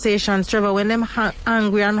conversations, Trevor. When them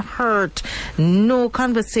angry and hurt, no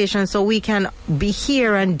conversation. So we can be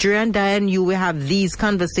here, and Dre and you, we have these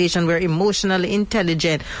conversations. We're emotionally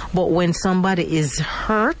intelligent. But when somebody is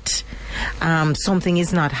hurt, something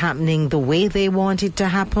is not happening the way they want it to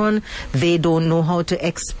happen, they don't know how to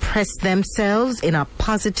express themselves in a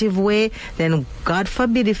positive way, then God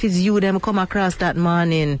forbid if it's you them come across that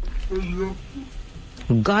morning.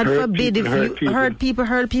 God forbid if you hurt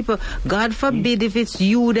people. God forbid if it's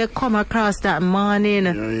you that come across that morning.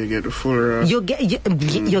 You get the full wrath. You get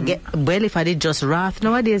well, if I did just wrath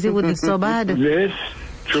nowadays, it wouldn't so bad. Yes,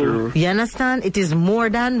 true. You understand? It is more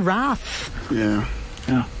than wrath. Yeah.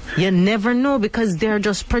 You never know, because they're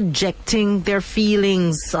just projecting their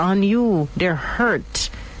feelings on you. They're hurt.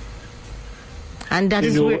 And that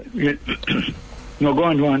is where... No, go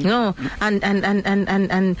on. No, and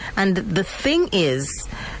the thing is,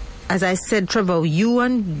 as I said, Trevor, you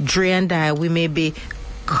and Dre and I, we may be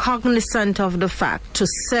cognizant of the fact to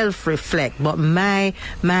self-reflect, but my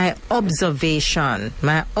observation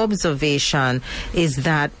is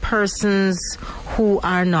that persons who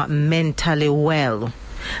are not mentally well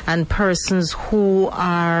and persons who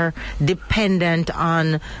are dependent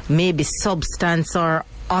on maybe substance or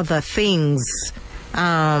other things,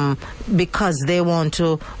 because they want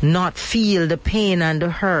to not feel the pain and the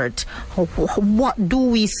hurt, what do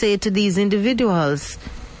we say to these individuals?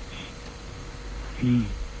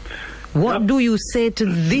 What do you say to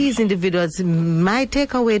these individuals? My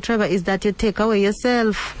takeaway, Trevor, is that you take away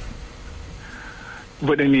yourself.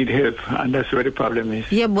 But they need help, and that's where the problem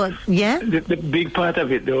is. Yeah, but, yeah? The big part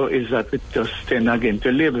of it, though, is that we just tend again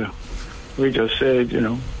to label. We just said,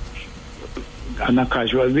 on a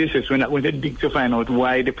casual basis, we're not going to dig to find out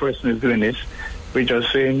why the person is doing this. We're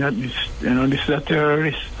just saying that this is a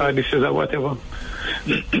terrorist, or this is a whatever.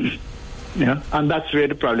 And that's where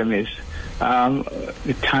the problem is.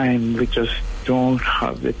 The time, we just don't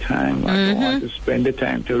have the time. I don't want to spend the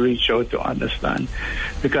time to reach out to understand.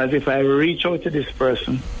 Because if I reach out to this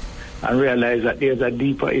person and realize that there's a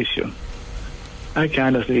deeper issue, I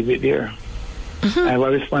can't just leave it there. I have a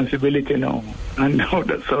responsibility now. And now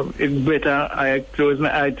that, so it's better I close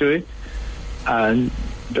my eye to it and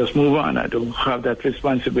just move on. I don't have that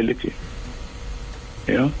responsibility.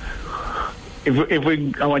 I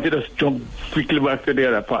want to just jump quickly back to the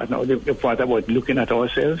other part now, the part about looking at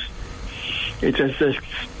ourselves. It's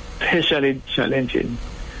especially challenging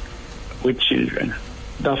with children.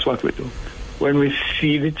 That's what we do. When we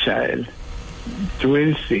see the child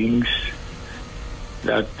doing things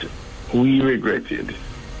that we regretted,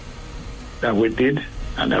 that we did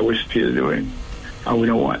and that we're still doing, and we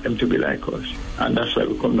don't want them to be like us. And that's why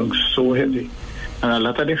we come down so heavy. And a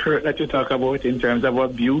lot of the hurt that you talk about in terms of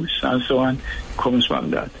abuse and so on comes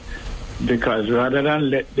from that. Because rather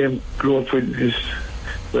than let them grow up with this,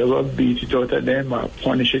 whether beat it out of them or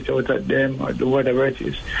punish it out of them or do whatever it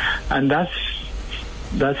is. And that's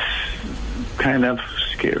kind of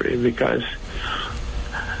scary, because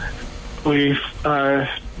we are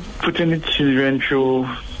putting the children through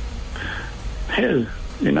hell,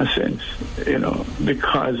 in a sense,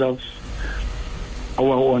 because of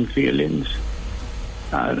our own feelings.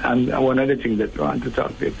 And one of the things that I want to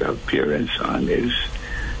talk with our parents on is,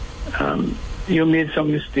 you made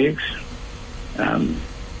some mistakes.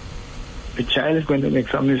 The child is going to make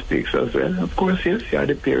some mistakes as well. Of course, yes, you are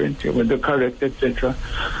the parent, you're going to correct, etc.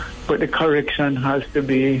 But the correction has to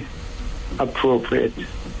be appropriate.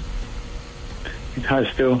 It has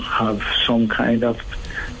to have some kind of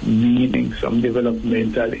meaning, some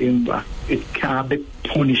developmental impact. It can't be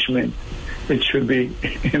punishment. It should be,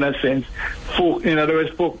 in a sense, in other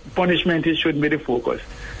words, punishment, it should be the focus.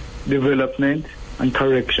 Development and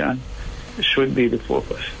correction should be the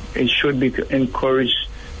focus. It should be to encourage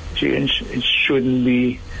change. It shouldn't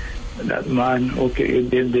be that, man, okay, you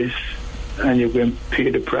did this and you're going to pay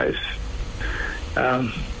the price. I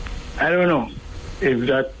don't know if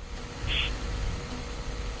that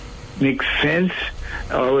makes sense,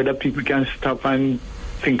 or whether people can stop and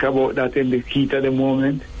think about that in the heat of the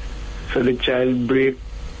moment. So the child break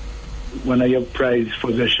one of your prized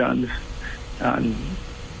possessions. And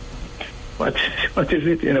what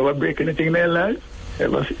is it? What break anything in their life?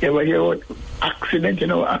 Ever hear what accident?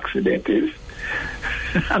 Accident is?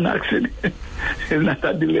 An accident is not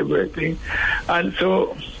a deliberate thing. And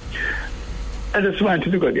so I just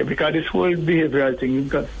wanted to go there, because this whole behavioral thing,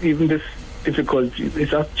 because even this difficulty,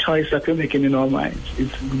 it's a choice that we're making in our minds.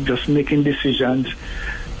 It's just making decisions,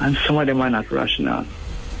 and some of them are not rational.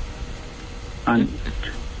 And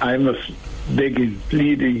I'm just begging,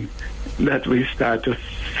 pleading that we start to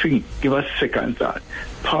think, give us a second thought,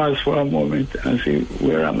 pause for a moment and say,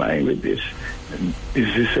 where am I with this?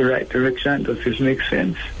 Is this the right direction? Does this make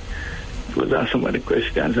sense? Those are some of the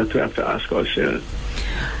questions that we have to ask ourselves.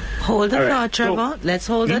 Hold the thought, Trevor. Let's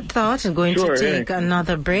hold that thought. I'm going to take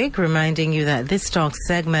another break, reminding you that this talk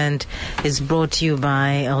segment is brought to you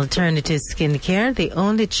by Alternative Skincare, the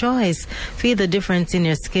only choice. Feel the difference in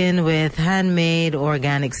your skin with handmade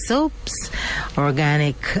organic soaps.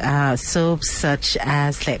 Organic soaps such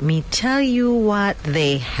as, let me tell you what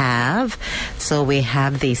they have. So we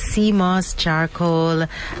have the sea moss, charcoal,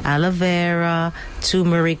 aloe vera,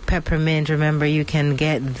 turmeric, peppermint. Remember, you can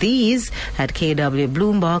get these at KW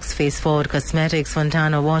Bloombox, Face Forward Cosmetics,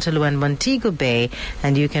 Fontana, Waterloo, and Montego Bay.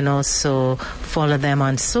 And you can also follow them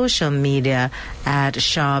on social media at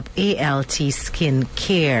Shop ALT Skin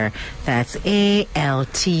Care. That's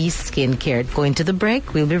ALT Skin Care. Going to the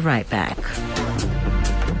break. We'll be right back.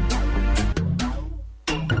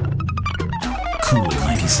 Cool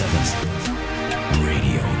 97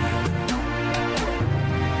 Radio.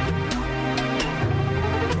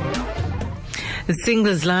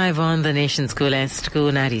 Singles live on the Nation's Coolest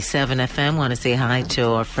Cool 97 FM. Want to say hi to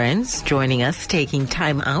our friends joining us, taking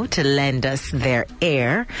time out to lend us their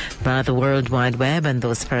ear by the World Wide Web, and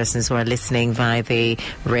those persons who are listening via the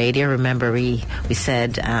radio. Remember, we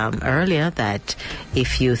said earlier that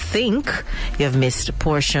if you think you've missed a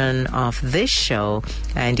portion of this show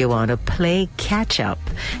and you want to play catch up,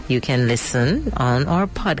 you can listen on our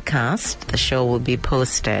podcast. The show will be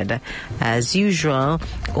posted as usual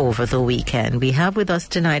over the weekend. We have with us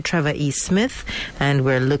tonight Trevor E. Smith, and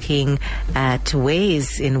we're looking at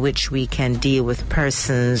ways in which we can deal with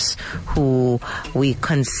persons who we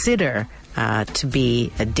consider to be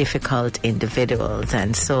difficult individuals.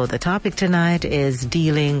 And so the topic tonight is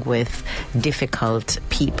dealing with difficult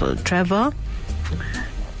people. Trevor?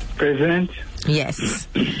 President? Yes.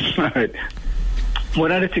 All right.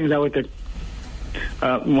 One of the things I would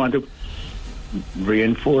want to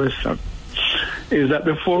reinforce is that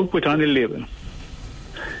before we put on the label,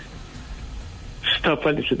 stop a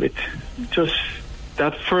little bit. Just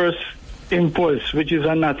that first impulse, which is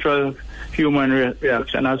a natural human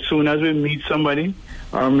reaction. As soon as we meet somebody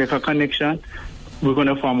or make a connection, we're going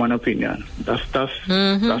to form an opinion. That's just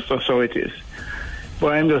how it is.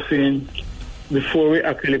 But I'm just saying, before we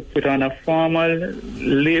actually put on a formal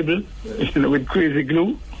label, with crazy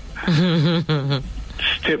glue,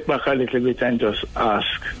 step back a little bit and just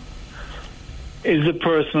ask, is the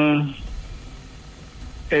person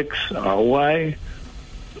X or Y?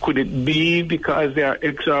 Could it be because they are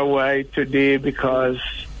X or Y today because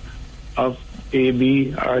of A,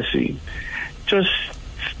 B, or C? Just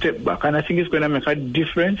step back, and I think it's going to make a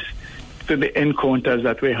difference to the encounters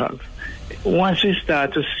that we have. Once we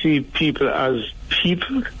start to see people as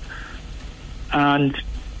people and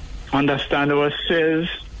understand ourselves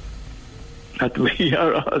that we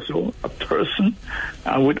are also a person,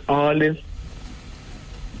 and with all the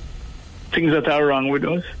things that are wrong with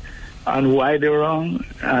us and why they're wrong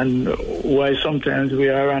and why sometimes we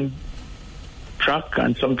are on track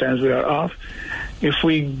and sometimes we are off, if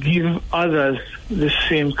we give others the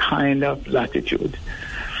same kind of latitude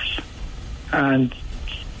and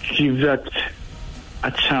give that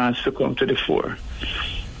a chance to come to the fore.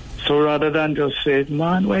 So rather than just say,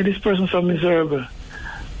 man, why this person so miserable?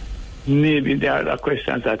 Maybe there are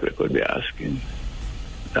questions that we could be asking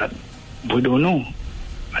that we don't know.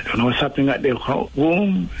 I don't know what's happening at their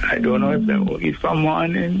home. I don't know if they will eat for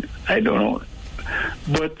morning. I don't know.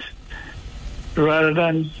 But rather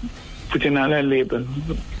than putting on a label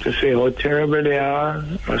to say how terrible they are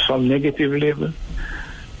or some negative label,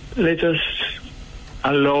 let us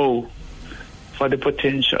allow for the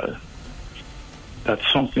potential that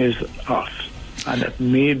something is off, and that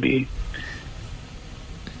maybe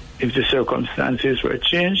if the circumstances were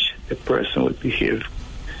changed, the person would behave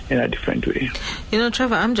in a different way. You know,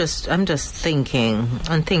 Trevor, I'm just thinking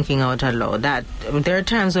out loud that there are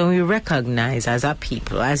times when we recognize as a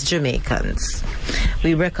people, as Jamaicans,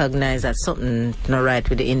 we recognize that something not right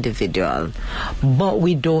with the individual, but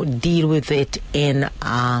we don't deal with it in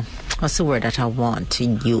what's the word that I want to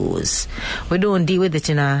use? We don't deal with it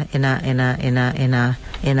in a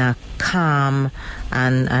calm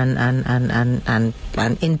and I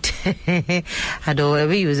don't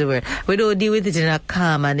ever use the word. We don't deal with it in a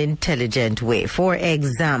calm and intelligent way. For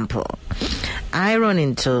example, I run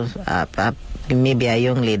into maybe a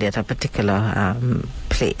young lady at a particular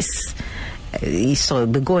place. So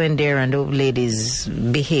we go in there and the lady's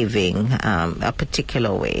behaving a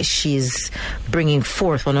particular way. She's bringing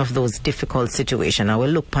forth one of those difficult situations. I will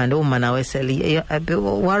look upon the woman, I will say,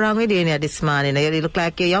 what wrong with you this morning? You look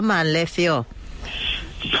like your man left you.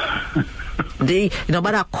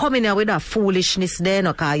 But I come in here with that foolishness there,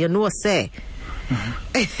 no, cause you know, say.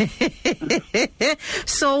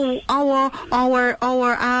 So our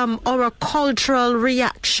cultural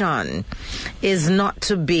reaction is not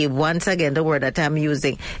to be, once again, the word that I'm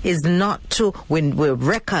using is not to, when we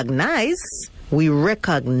recognize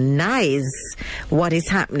what is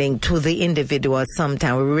happening to the individual.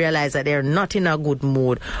 Sometimes we realize that they're not in a good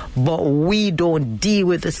mood, but we don't deal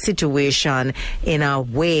with the situation in a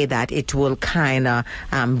way that it will kind of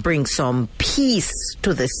bring some peace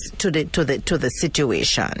to the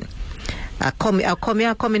situation. I come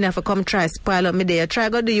here if I come try spoil up me day. Try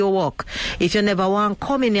go do your work. If you never want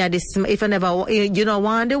come in here, if you never you don't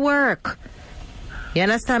want the work. You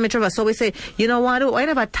understand me, Trevor? So we say, you know what, I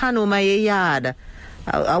never turn on my yard.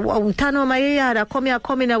 Turn on my yard. I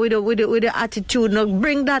come in here with the attitude. No,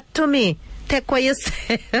 bring that to me. Take what you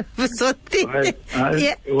say. So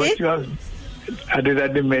what you have added a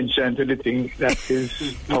dimension to the thing that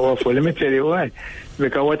is powerful. Let me tell you why.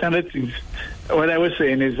 Because what I was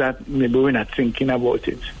saying is that maybe we're not thinking about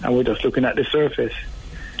it and we're just looking at the surface.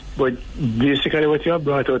 But basically what you have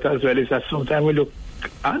brought out as well is that sometimes we look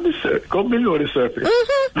on the surface, go below the surface,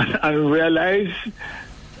 and realize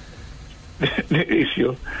the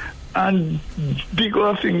issue and dig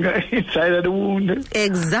our finger inside of the wound.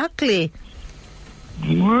 Exactly.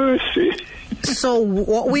 Mercy. So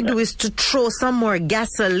what we do is to throw some more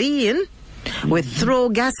gasoline. We throw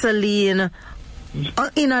gasoline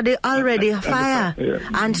in the already fire.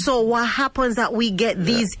 And so what happens that we get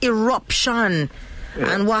these eruption.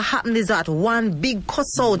 And what happened is that one big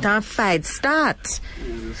cuss out and fight start.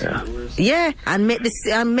 And make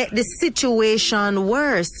the situation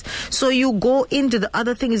worse. So you go into the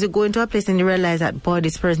other thing is you go into a place and you realize that, boy,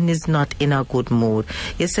 this person is not in a good mood.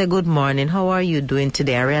 You say, good morning, how are you doing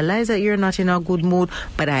today? I realize that you're not in a good mood,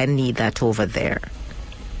 but I need that over there.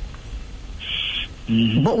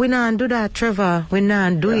 But we not do that, Trevor. We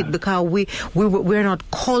not do it because we're not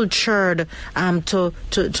cultured to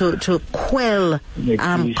quell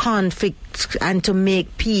conflict and to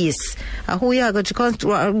make peace. Who you are going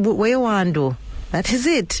to where you want to do? That is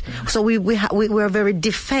it. So we're very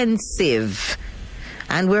defensive,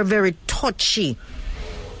 and we're very touchy.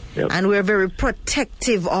 And we're very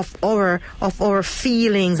protective of our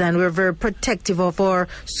feelings, and we're very protective of our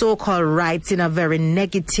so-called rights in a very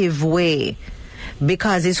negative way.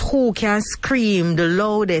 Because it's who can scream the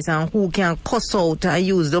loudest and who can cuss out and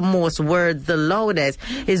use the most words the loudest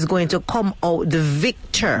is going to come out the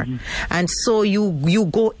victor. And so you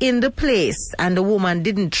go in the place and the woman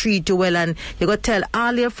didn't treat you well, and you go tell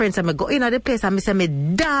all your friends, I'm go in at the place and I say me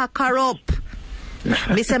dark her up.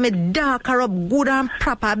 Me say me dark her up good and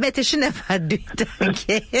proper. I bet she never do it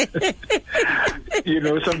again.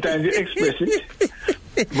 Sometimes you express it.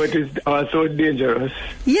 But it's also dangerous.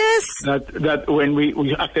 Yes. That when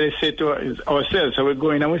we actually say to ourselves, so we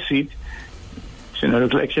go in our seat, she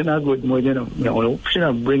look like she's not good mood, No, she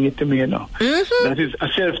not bring it to me, That is a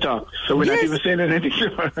self-talk. So we're not even saying anything to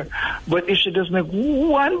her. But if she does make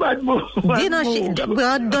one bad move, we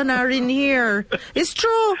done her in here. It's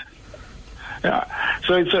true. Yeah.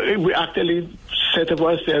 So we actually set up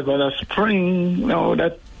ourselves on a spring,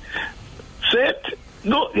 that set.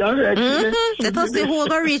 No, you're right. Let us see who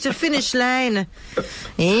will reach the finish line.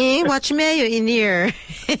 Watch me, you in here.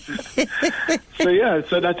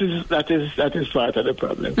 So that is part of the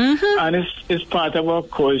problem, and it's part of our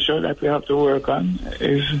culture that we have to work on.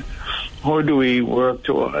 Is how do we work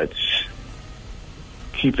towards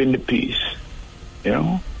keeping the peace?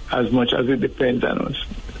 As much as it depends on us,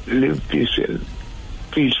 live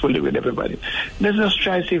peacefully with everybody. Let's just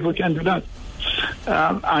try to see if we can do that.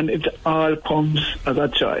 And it all comes as a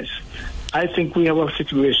choice. I think we have a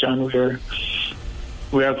situation where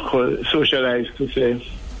we are socialized to say,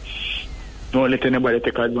 don't let anybody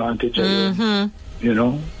take advantage of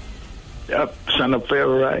you. Stand up for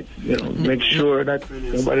your right. Make sure that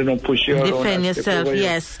nobody don't push you around. Defend yourself.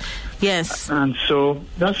 Yes. And so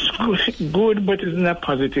that's good, but it's in a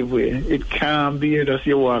positive way. It can't be just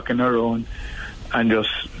you walking around and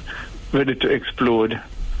just ready to explode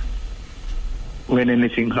when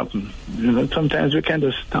anything happens. Sometimes we can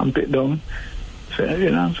just stamp it down.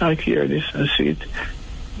 Say, I hear this and see it.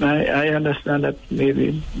 I understand that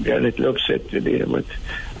maybe we are a little upset today, but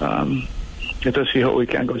let us see how we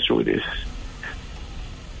can go through this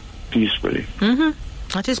peacefully.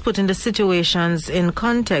 That is putting the situations in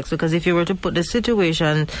context, because if you were to put the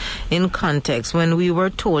situation in context, when we were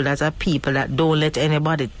told as a people that don't let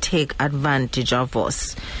anybody take advantage of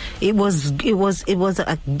us, it was given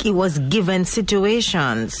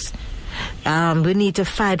situations. We need to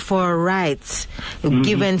fight for our rights.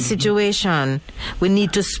 Given situation, we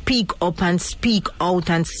need to speak up and speak out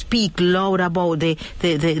and speak loud about the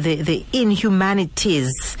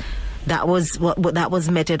inhumanities that was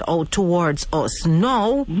meted out towards us.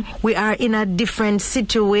 No, we are in a different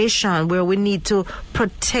situation where we need to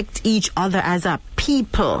protect each other as a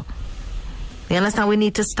people. You understand? We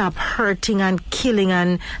need to stop hurting and killing,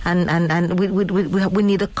 and we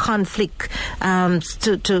need a conflict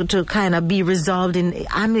to kind of be resolved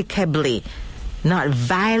amicably, not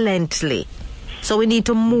violently. So we need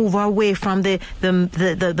to move away from the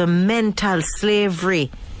mental slavery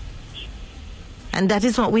And that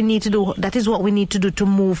is what we need to do. That is what we need to do to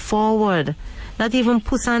move forward. Not even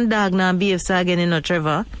puss and dog now behave so again,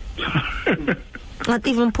 Trevor. Not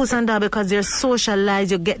even puss and dog, because they're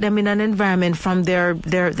socialized. You get them in an environment from their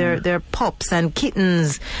pups and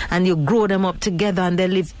kittens, and you grow them up together and they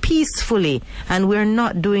live peacefully. And we're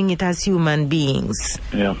not doing it as human beings.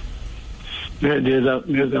 Yeah.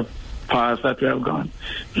 There's a path that we have gone,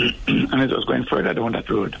 and it was going further down that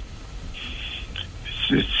road.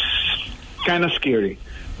 It's kind of scary.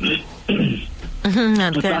 And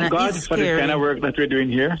thank God for the kind of work that we're doing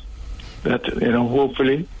here, that,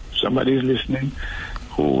 hopefully somebody's listening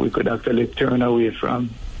who we could actually turn away from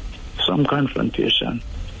some confrontation,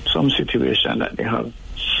 some situation that they have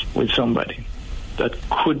with somebody that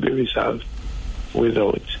could be resolved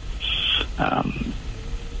without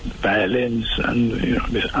violence and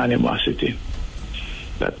this animosity.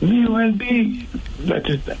 That may well be that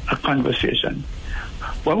is a conversation.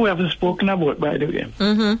 What we haven't spoken about, by the way,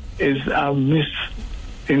 is a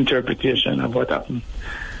misinterpretation of what happened.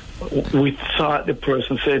 We thought the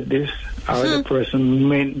person said this, or the person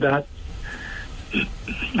meant that,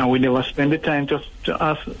 and we never spend the time to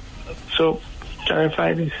ask. So,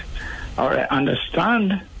 clarify this. Or I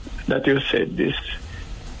understand that you said this.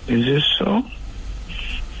 Is this so?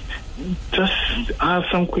 Just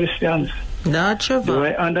ask some questions. Not true. Do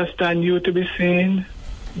I understand you to be saying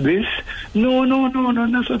this? No,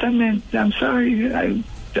 that's what I meant. I'm sorry.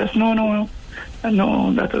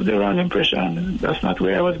 No, that was the wrong impression. That's not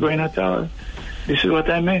where I was going at all. This is what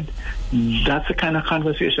I meant. That's the kind of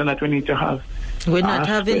conversation that we need to have. We're not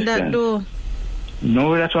having that, though.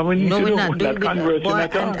 No, that's what we need to do. We're not doing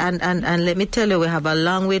that. And let me tell you, we have a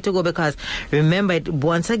long way to go, because remember,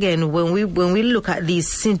 once again, when we look at these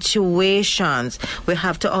situations, we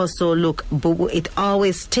have to also look. But it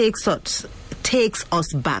always takes us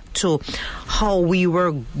back to how we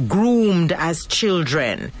were groomed as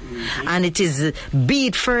children, and it is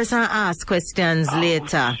beat first and ask questions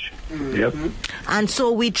later. Yep. And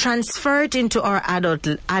so we transfer it into our adult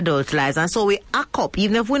lives, and so we act up,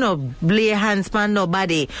 even if we don't lay hands on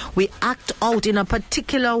nobody, we act out in a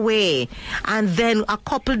particular way, and then a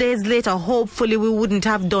couple days later, hopefully we wouldn't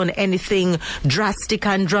have done anything drastic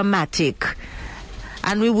and dramatic,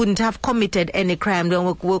 and we wouldn't have committed any crime. Then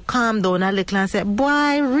we'll calm down a little and say,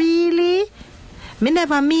 boy, really? Me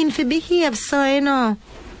never mean to behave so,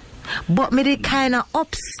 but me did kind of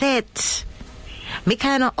upset. Me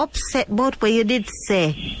kind of upset about what you did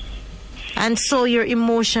say. And so your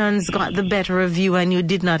emotions got the better of you, and you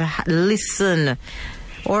did not listen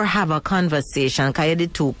or have a conversation, because you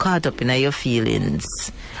did too caught up in your feelings.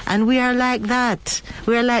 And we are like that.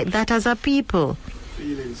 We are like that as a people.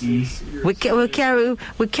 We carry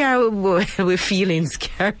with feelings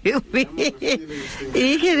carry we.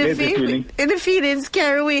 The feelings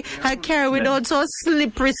carry we, and carry down so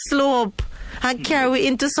slippery slope, and carry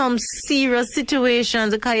into some serious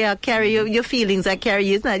situations, because you carry your feelings. I carry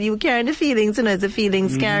you. It's not you carrying the feelings, it's the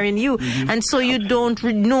feelings carrying you. And so you don't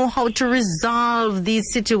know how to resolve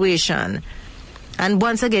these situations. And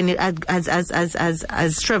once again,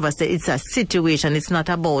 as Trevor said, it's a situation. It's not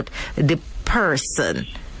about the person.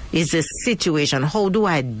 It's a situation. How do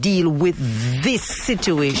I deal with this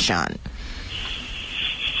situation?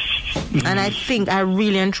 And I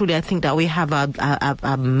really and truly think that we have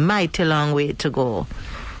a mighty long way to go.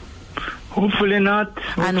 Hopefully not.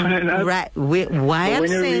 Right. Why when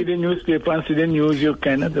you read the newspaper and see the news, you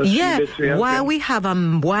cannot just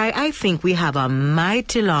why I think we have a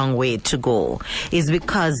mighty long way to go is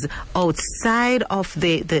because outside of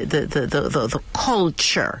the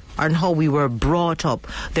culture and how we were brought up,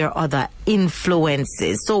 there are other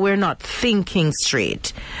influences. So we're not thinking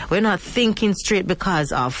straight. We're not thinking straight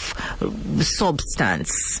because of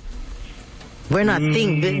substance. We're not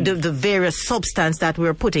thinking the various substance that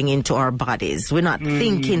we're putting into our bodies. We're not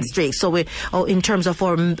thinking straight. So in terms of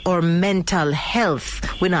our mental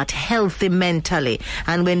health, we're not healthy mentally.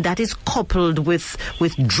 And when that is coupled with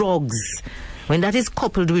drugs, and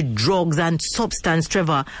substance,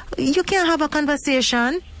 Trevor, you can't have a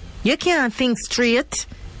conversation. You can't think straight.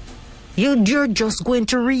 You're just going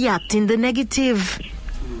to react in the negative.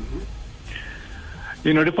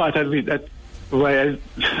 The part of it that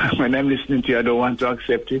when I'm listening to you, I don't want to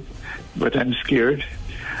accept it, but I'm scared.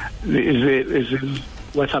 Is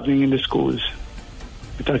what's happening in the schools.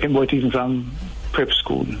 We're talking about even from prep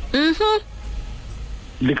school.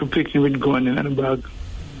 Little picnic with gun in a bag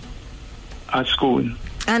at school.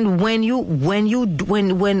 And when you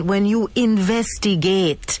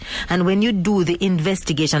investigate, and when you do the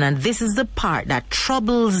investigation, and this is the part that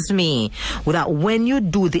troubles me, that when you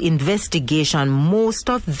do the investigation, most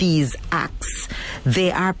of these acts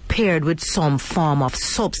they are paired with some form of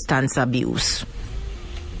substance abuse.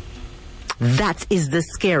 That is the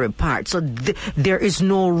scary part. So there is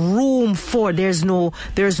no room for, there's no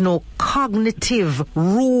cognitive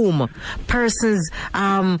room. Person's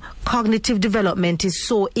cognitive development is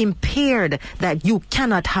so impaired that you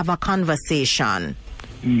cannot have a conversation.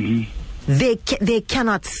 They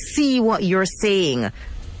cannot see what you're saying.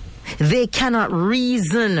 They cannot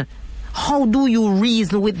reason. How do you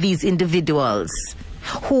reason with these individuals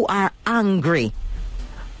who are angry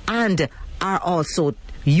and are also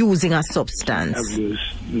using a substance?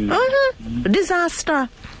 Disaster.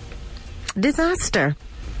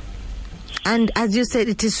 And as you said,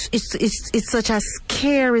 it's such a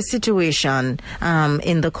scary situation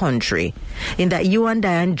in the country. In that you and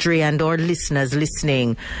I, Andre, and our listeners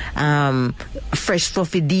listening, Fresh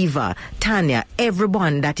Fluffy Diva, Tanya,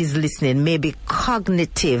 everyone that is listening may be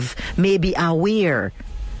cognitive, may be aware.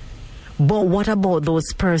 But what about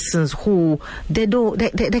those persons who they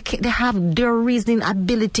have their reasoning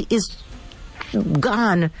ability is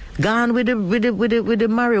gone with the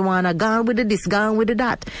marijuana, gone with the this, gone with the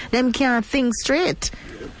that. Them can't think straight,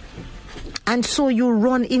 and so you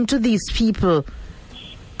run into these people,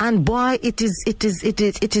 and boy, it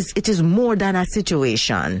is more than a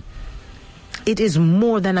situation. It is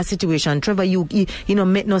more than a situation. Trevor, you know,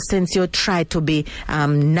 make no sense you try to be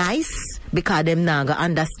nice, because them not gonna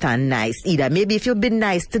understand nice either. Maybe if you've been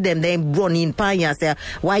nice to them, they run in pan you and say,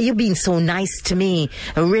 why you being so nice to me?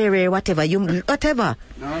 Rare, whatever. Whatever.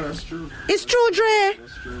 No, that's true. It's true, Dre.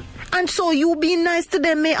 That's true. And so you being nice to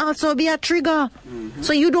them may also be a trigger.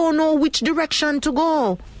 So you don't know which direction to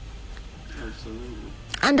go. Absolutely.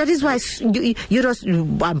 And that is why you just,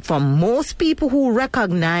 from most people who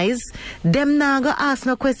recognize, them not go ask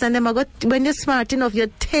no question. Them go, when you're smart enough, you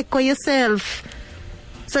take for yourself.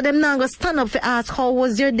 So them not go stand up to ask, how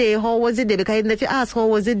was your day? How was the day? Because even if you ask how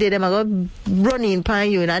was the day, them go running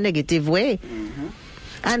upon you in a negative way.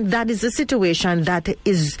 And that is the situation that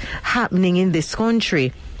is happening in this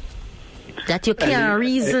country. That you can't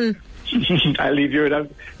reason. I'll leave you with that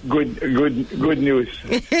good news.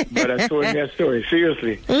 But I told me a story,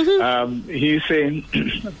 seriously. He's saying,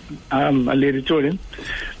 a lady told him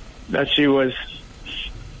that she was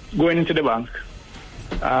going into the bank,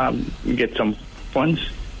 get some funds,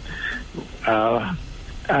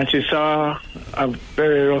 and she saw a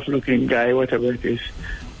very rough looking guy, whatever it is,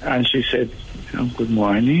 and she said, good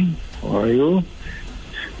morning, how are you?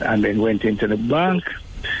 And then went into the bank.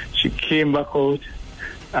 She came back out,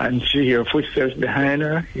 and she heard footsteps behind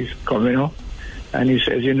her. He's coming up, and he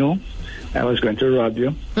says, I was going to rob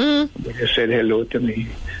you, but you said hello to me,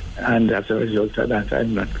 and as a result of that,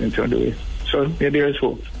 I'm not going to do it. So there is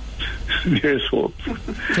hope. There is hope. So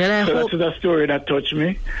that's a story that touched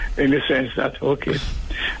me in the sense that, okay,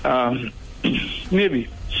 maybe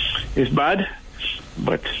it's bad,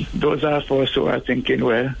 but those are for us who are thinking,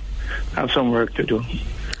 well, have some work to do.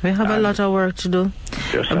 We have a lot of work to do.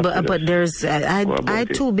 But there's, I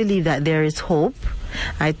too believe that there is hope.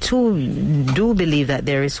 I too do believe that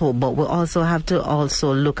there is hope, but we also have to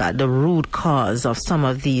also look at the root cause of some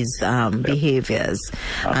of these behaviors.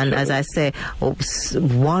 Absolutely. And as I say,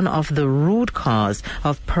 one of the root cause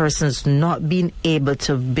of persons not being able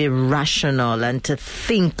to be rational and to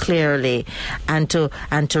think clearly and to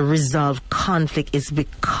resolve conflict is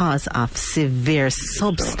because of severe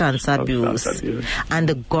substance abuse. And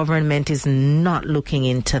the government is not looking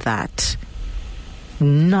into that.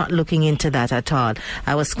 Not looking into that at all.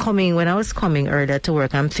 When I was coming earlier to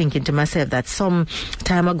work, I'm thinking to myself that some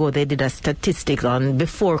time ago they did a statistic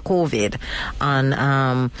before COVID on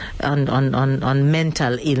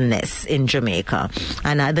mental illness in Jamaica,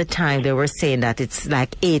 and at the time they were saying that it's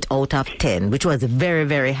like 8 out of 10, which was very,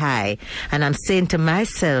 very high. And I'm saying to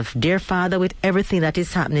myself, dear Father, with everything that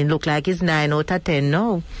is happening, look like it's 9 out of 10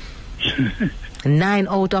 now. 9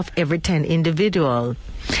 out of every 10 individual.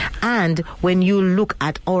 And when you look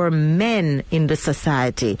at our men in the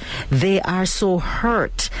society, they are so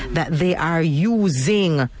hurt that they are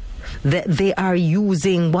using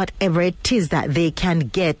whatever it is that they can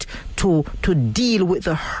get to deal with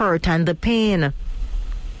the hurt and the pain.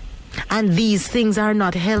 And these things are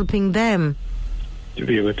not helping them. To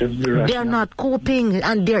be able to be rational. They're not coping,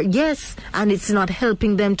 and and it's not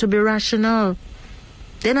helping them to be rational.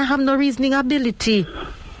 They don't have no reasoning ability.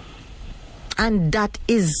 And that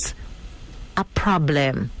is a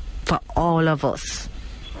problem for all of us.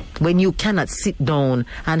 When you cannot sit down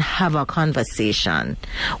and have a conversation,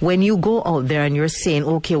 when you go out there and you're saying,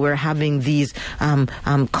 okay, we're having these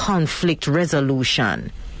conflict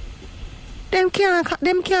resolution, them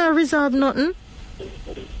can't resolve nothing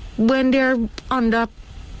when they're under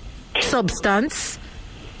substance.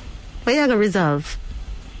 What you going to resolve?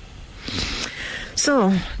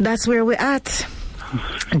 So, that's where we're at.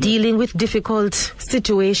 Dealing with difficult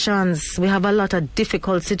situations. We have a lot of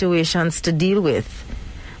difficult situations to deal with.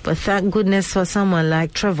 But thank goodness for someone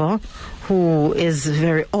like Trevor, who is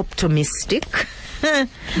very optimistic.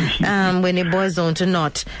 When it boils down to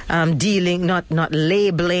not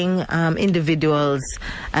labeling individuals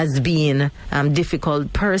as being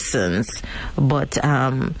difficult persons, but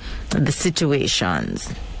the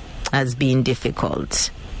situations as being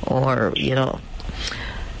difficult, or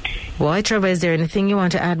Boy, Trevor, is there anything you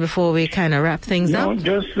want to add before we kind of wrap things up? No,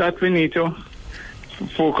 just that we need to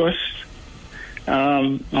focus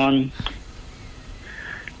on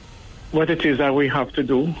what it is that we have to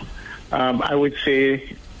do. I would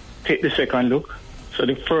say take the second look. So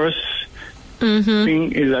the first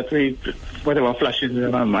thing is that whatever flashes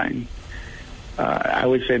in our mind, I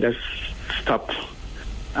would say just stop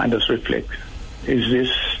and just reflect. Is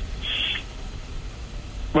this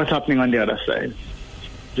what's happening on the other side?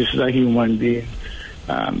 This is a human being.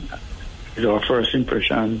 Is our first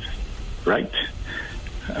impression right?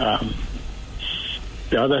 The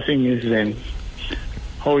other thing is then,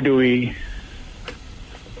 how do we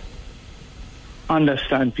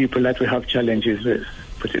understand people that we have challenges with?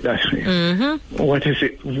 Put it that way. What is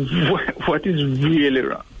it? What is really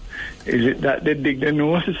wrong? Is it that they dig their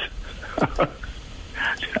nose?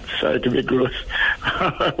 Sorry to be gross.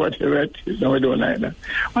 Whatever it is, no, we don't like that.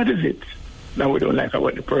 What is it that we don't like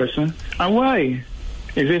about the person? And why?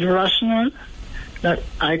 Is it rational that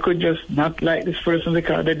I could just not like this person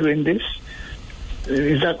because they're doing this?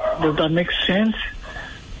 Does that make sense?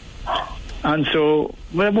 And so,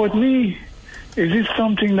 what about me? Is this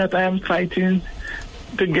something that I am fighting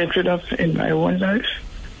to get rid of in my own life?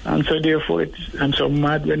 And so therefore I'm so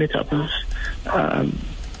mad when it happens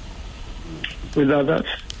with others.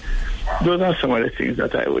 Those are some of the things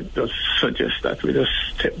that I would just suggest that we just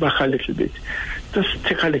step back a little bit. Just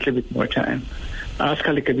take a little bit more time. Ask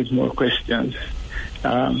a little bit more questions.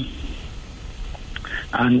 And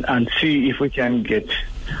see if we can get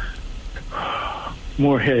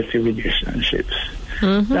more healthy relationships.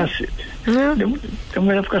 That's it. Yeah. Then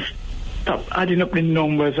we have to stop adding up the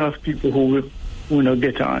numbers of people who we not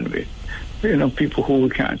get on with. People who we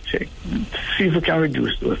can't take. See if we can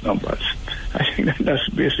reduce those numbers. I think that's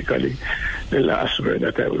basically the last word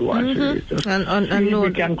that I would want to use. See if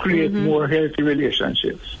we can create more healthy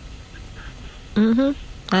relationships. And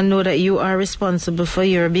know that you are responsible for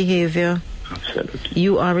your behavior. Absolutely.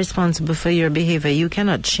 You are responsible for your behavior. You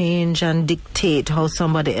cannot change and dictate how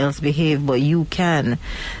somebody else behaves, but you can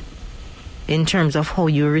in terms of how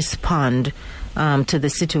you respond to the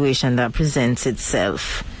situation that presents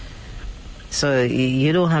itself. So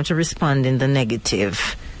you don't have to respond in the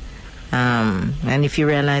negative. And if you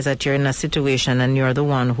realize that you're in a situation and you're the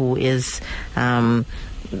one who is as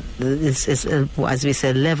we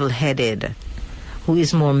say, level-headed, who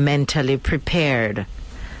is more mentally prepared,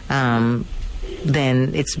 then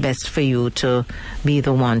it's best for you to be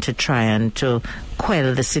the one to try and to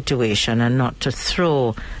quell the situation and not to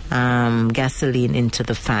throw gasoline into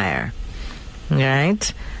the fire.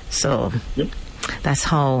 Right? So that's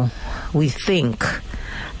how we think.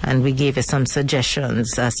 And we gave you some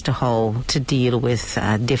suggestions as to how to deal with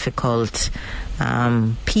difficult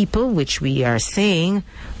people, which we are saying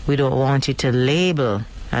we don't want you to label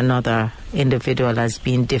another individual as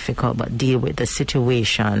being difficult, but deal with the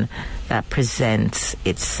situation that presents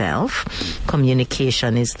itself.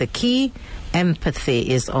 Communication is the key. Empathy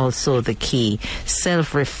is also the key.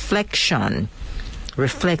 Self-reflection.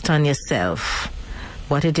 Reflect on yourself.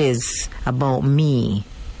 What it is about me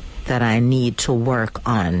that I need to work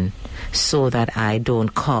on so that I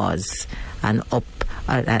don't cause an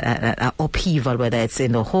upheaval, whether it's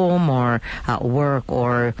in the home or at work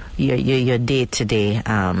or your day-to-day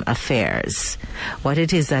affairs. What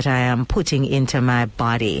it is that I am putting into my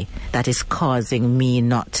body that is causing me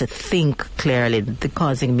not to think clearly,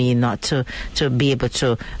 causing me not to be able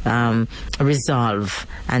to resolve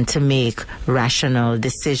and to make rational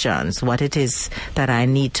decisions. What it is that I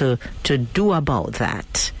need to do about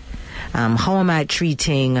that. How am I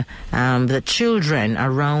treating the children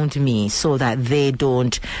around me so that they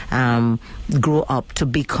don't grow up to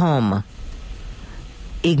become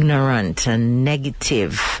ignorant and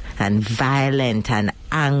negative and violent and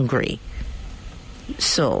angry?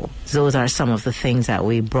 So those are some of the things that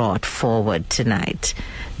we brought forward tonight.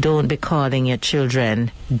 Don't be calling your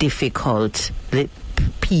children difficult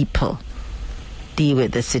people. Deal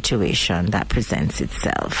with the situation that presents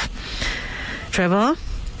itself. Trevor?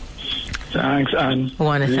 Thanks, and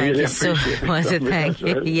want to thank really you so appreciate want to it. thank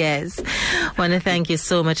you. Yes, want to thank you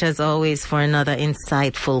so much as always for another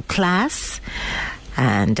insightful class.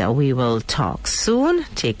 And we will talk soon.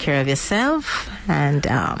 Take care of yourself and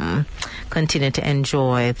continue to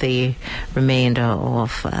enjoy the remainder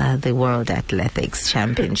of the World Athletics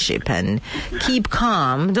Championship and keep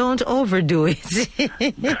calm. Don't overdo it.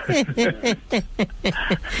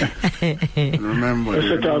 Remember,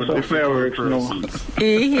 Set out some fireworks, no.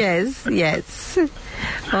 Yes.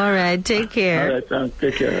 All right, take care. All right,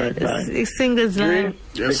 take care. All right, bye. Singles Line.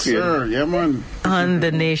 Yes, sir. Yeah, man. On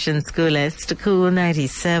the Nation School Cool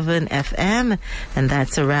 97 FM. And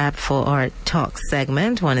that's a wrap for our talk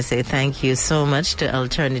segment. Want to say thank you so much to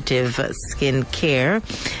Alternative Skin Care,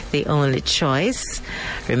 the only choice.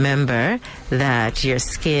 Remember that your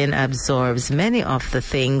skin absorbs many of the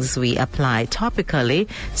things we apply topically,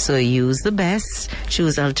 so use the best.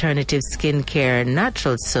 Choose Alternative Skin Care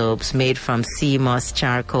natural soaps made from sea moss,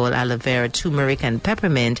 charcoal, aloe vera, turmeric, and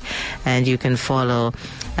peppermint. And you can follow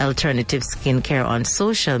Alternative Skincare on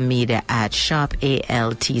social media at Shop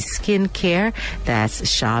ALT Skincare. That's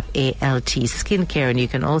Shop ALT Skincare. And you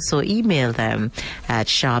can also email them at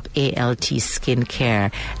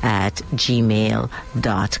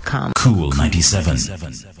shopaltskincare@gmail.com. Cool 97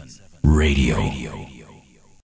 Radio.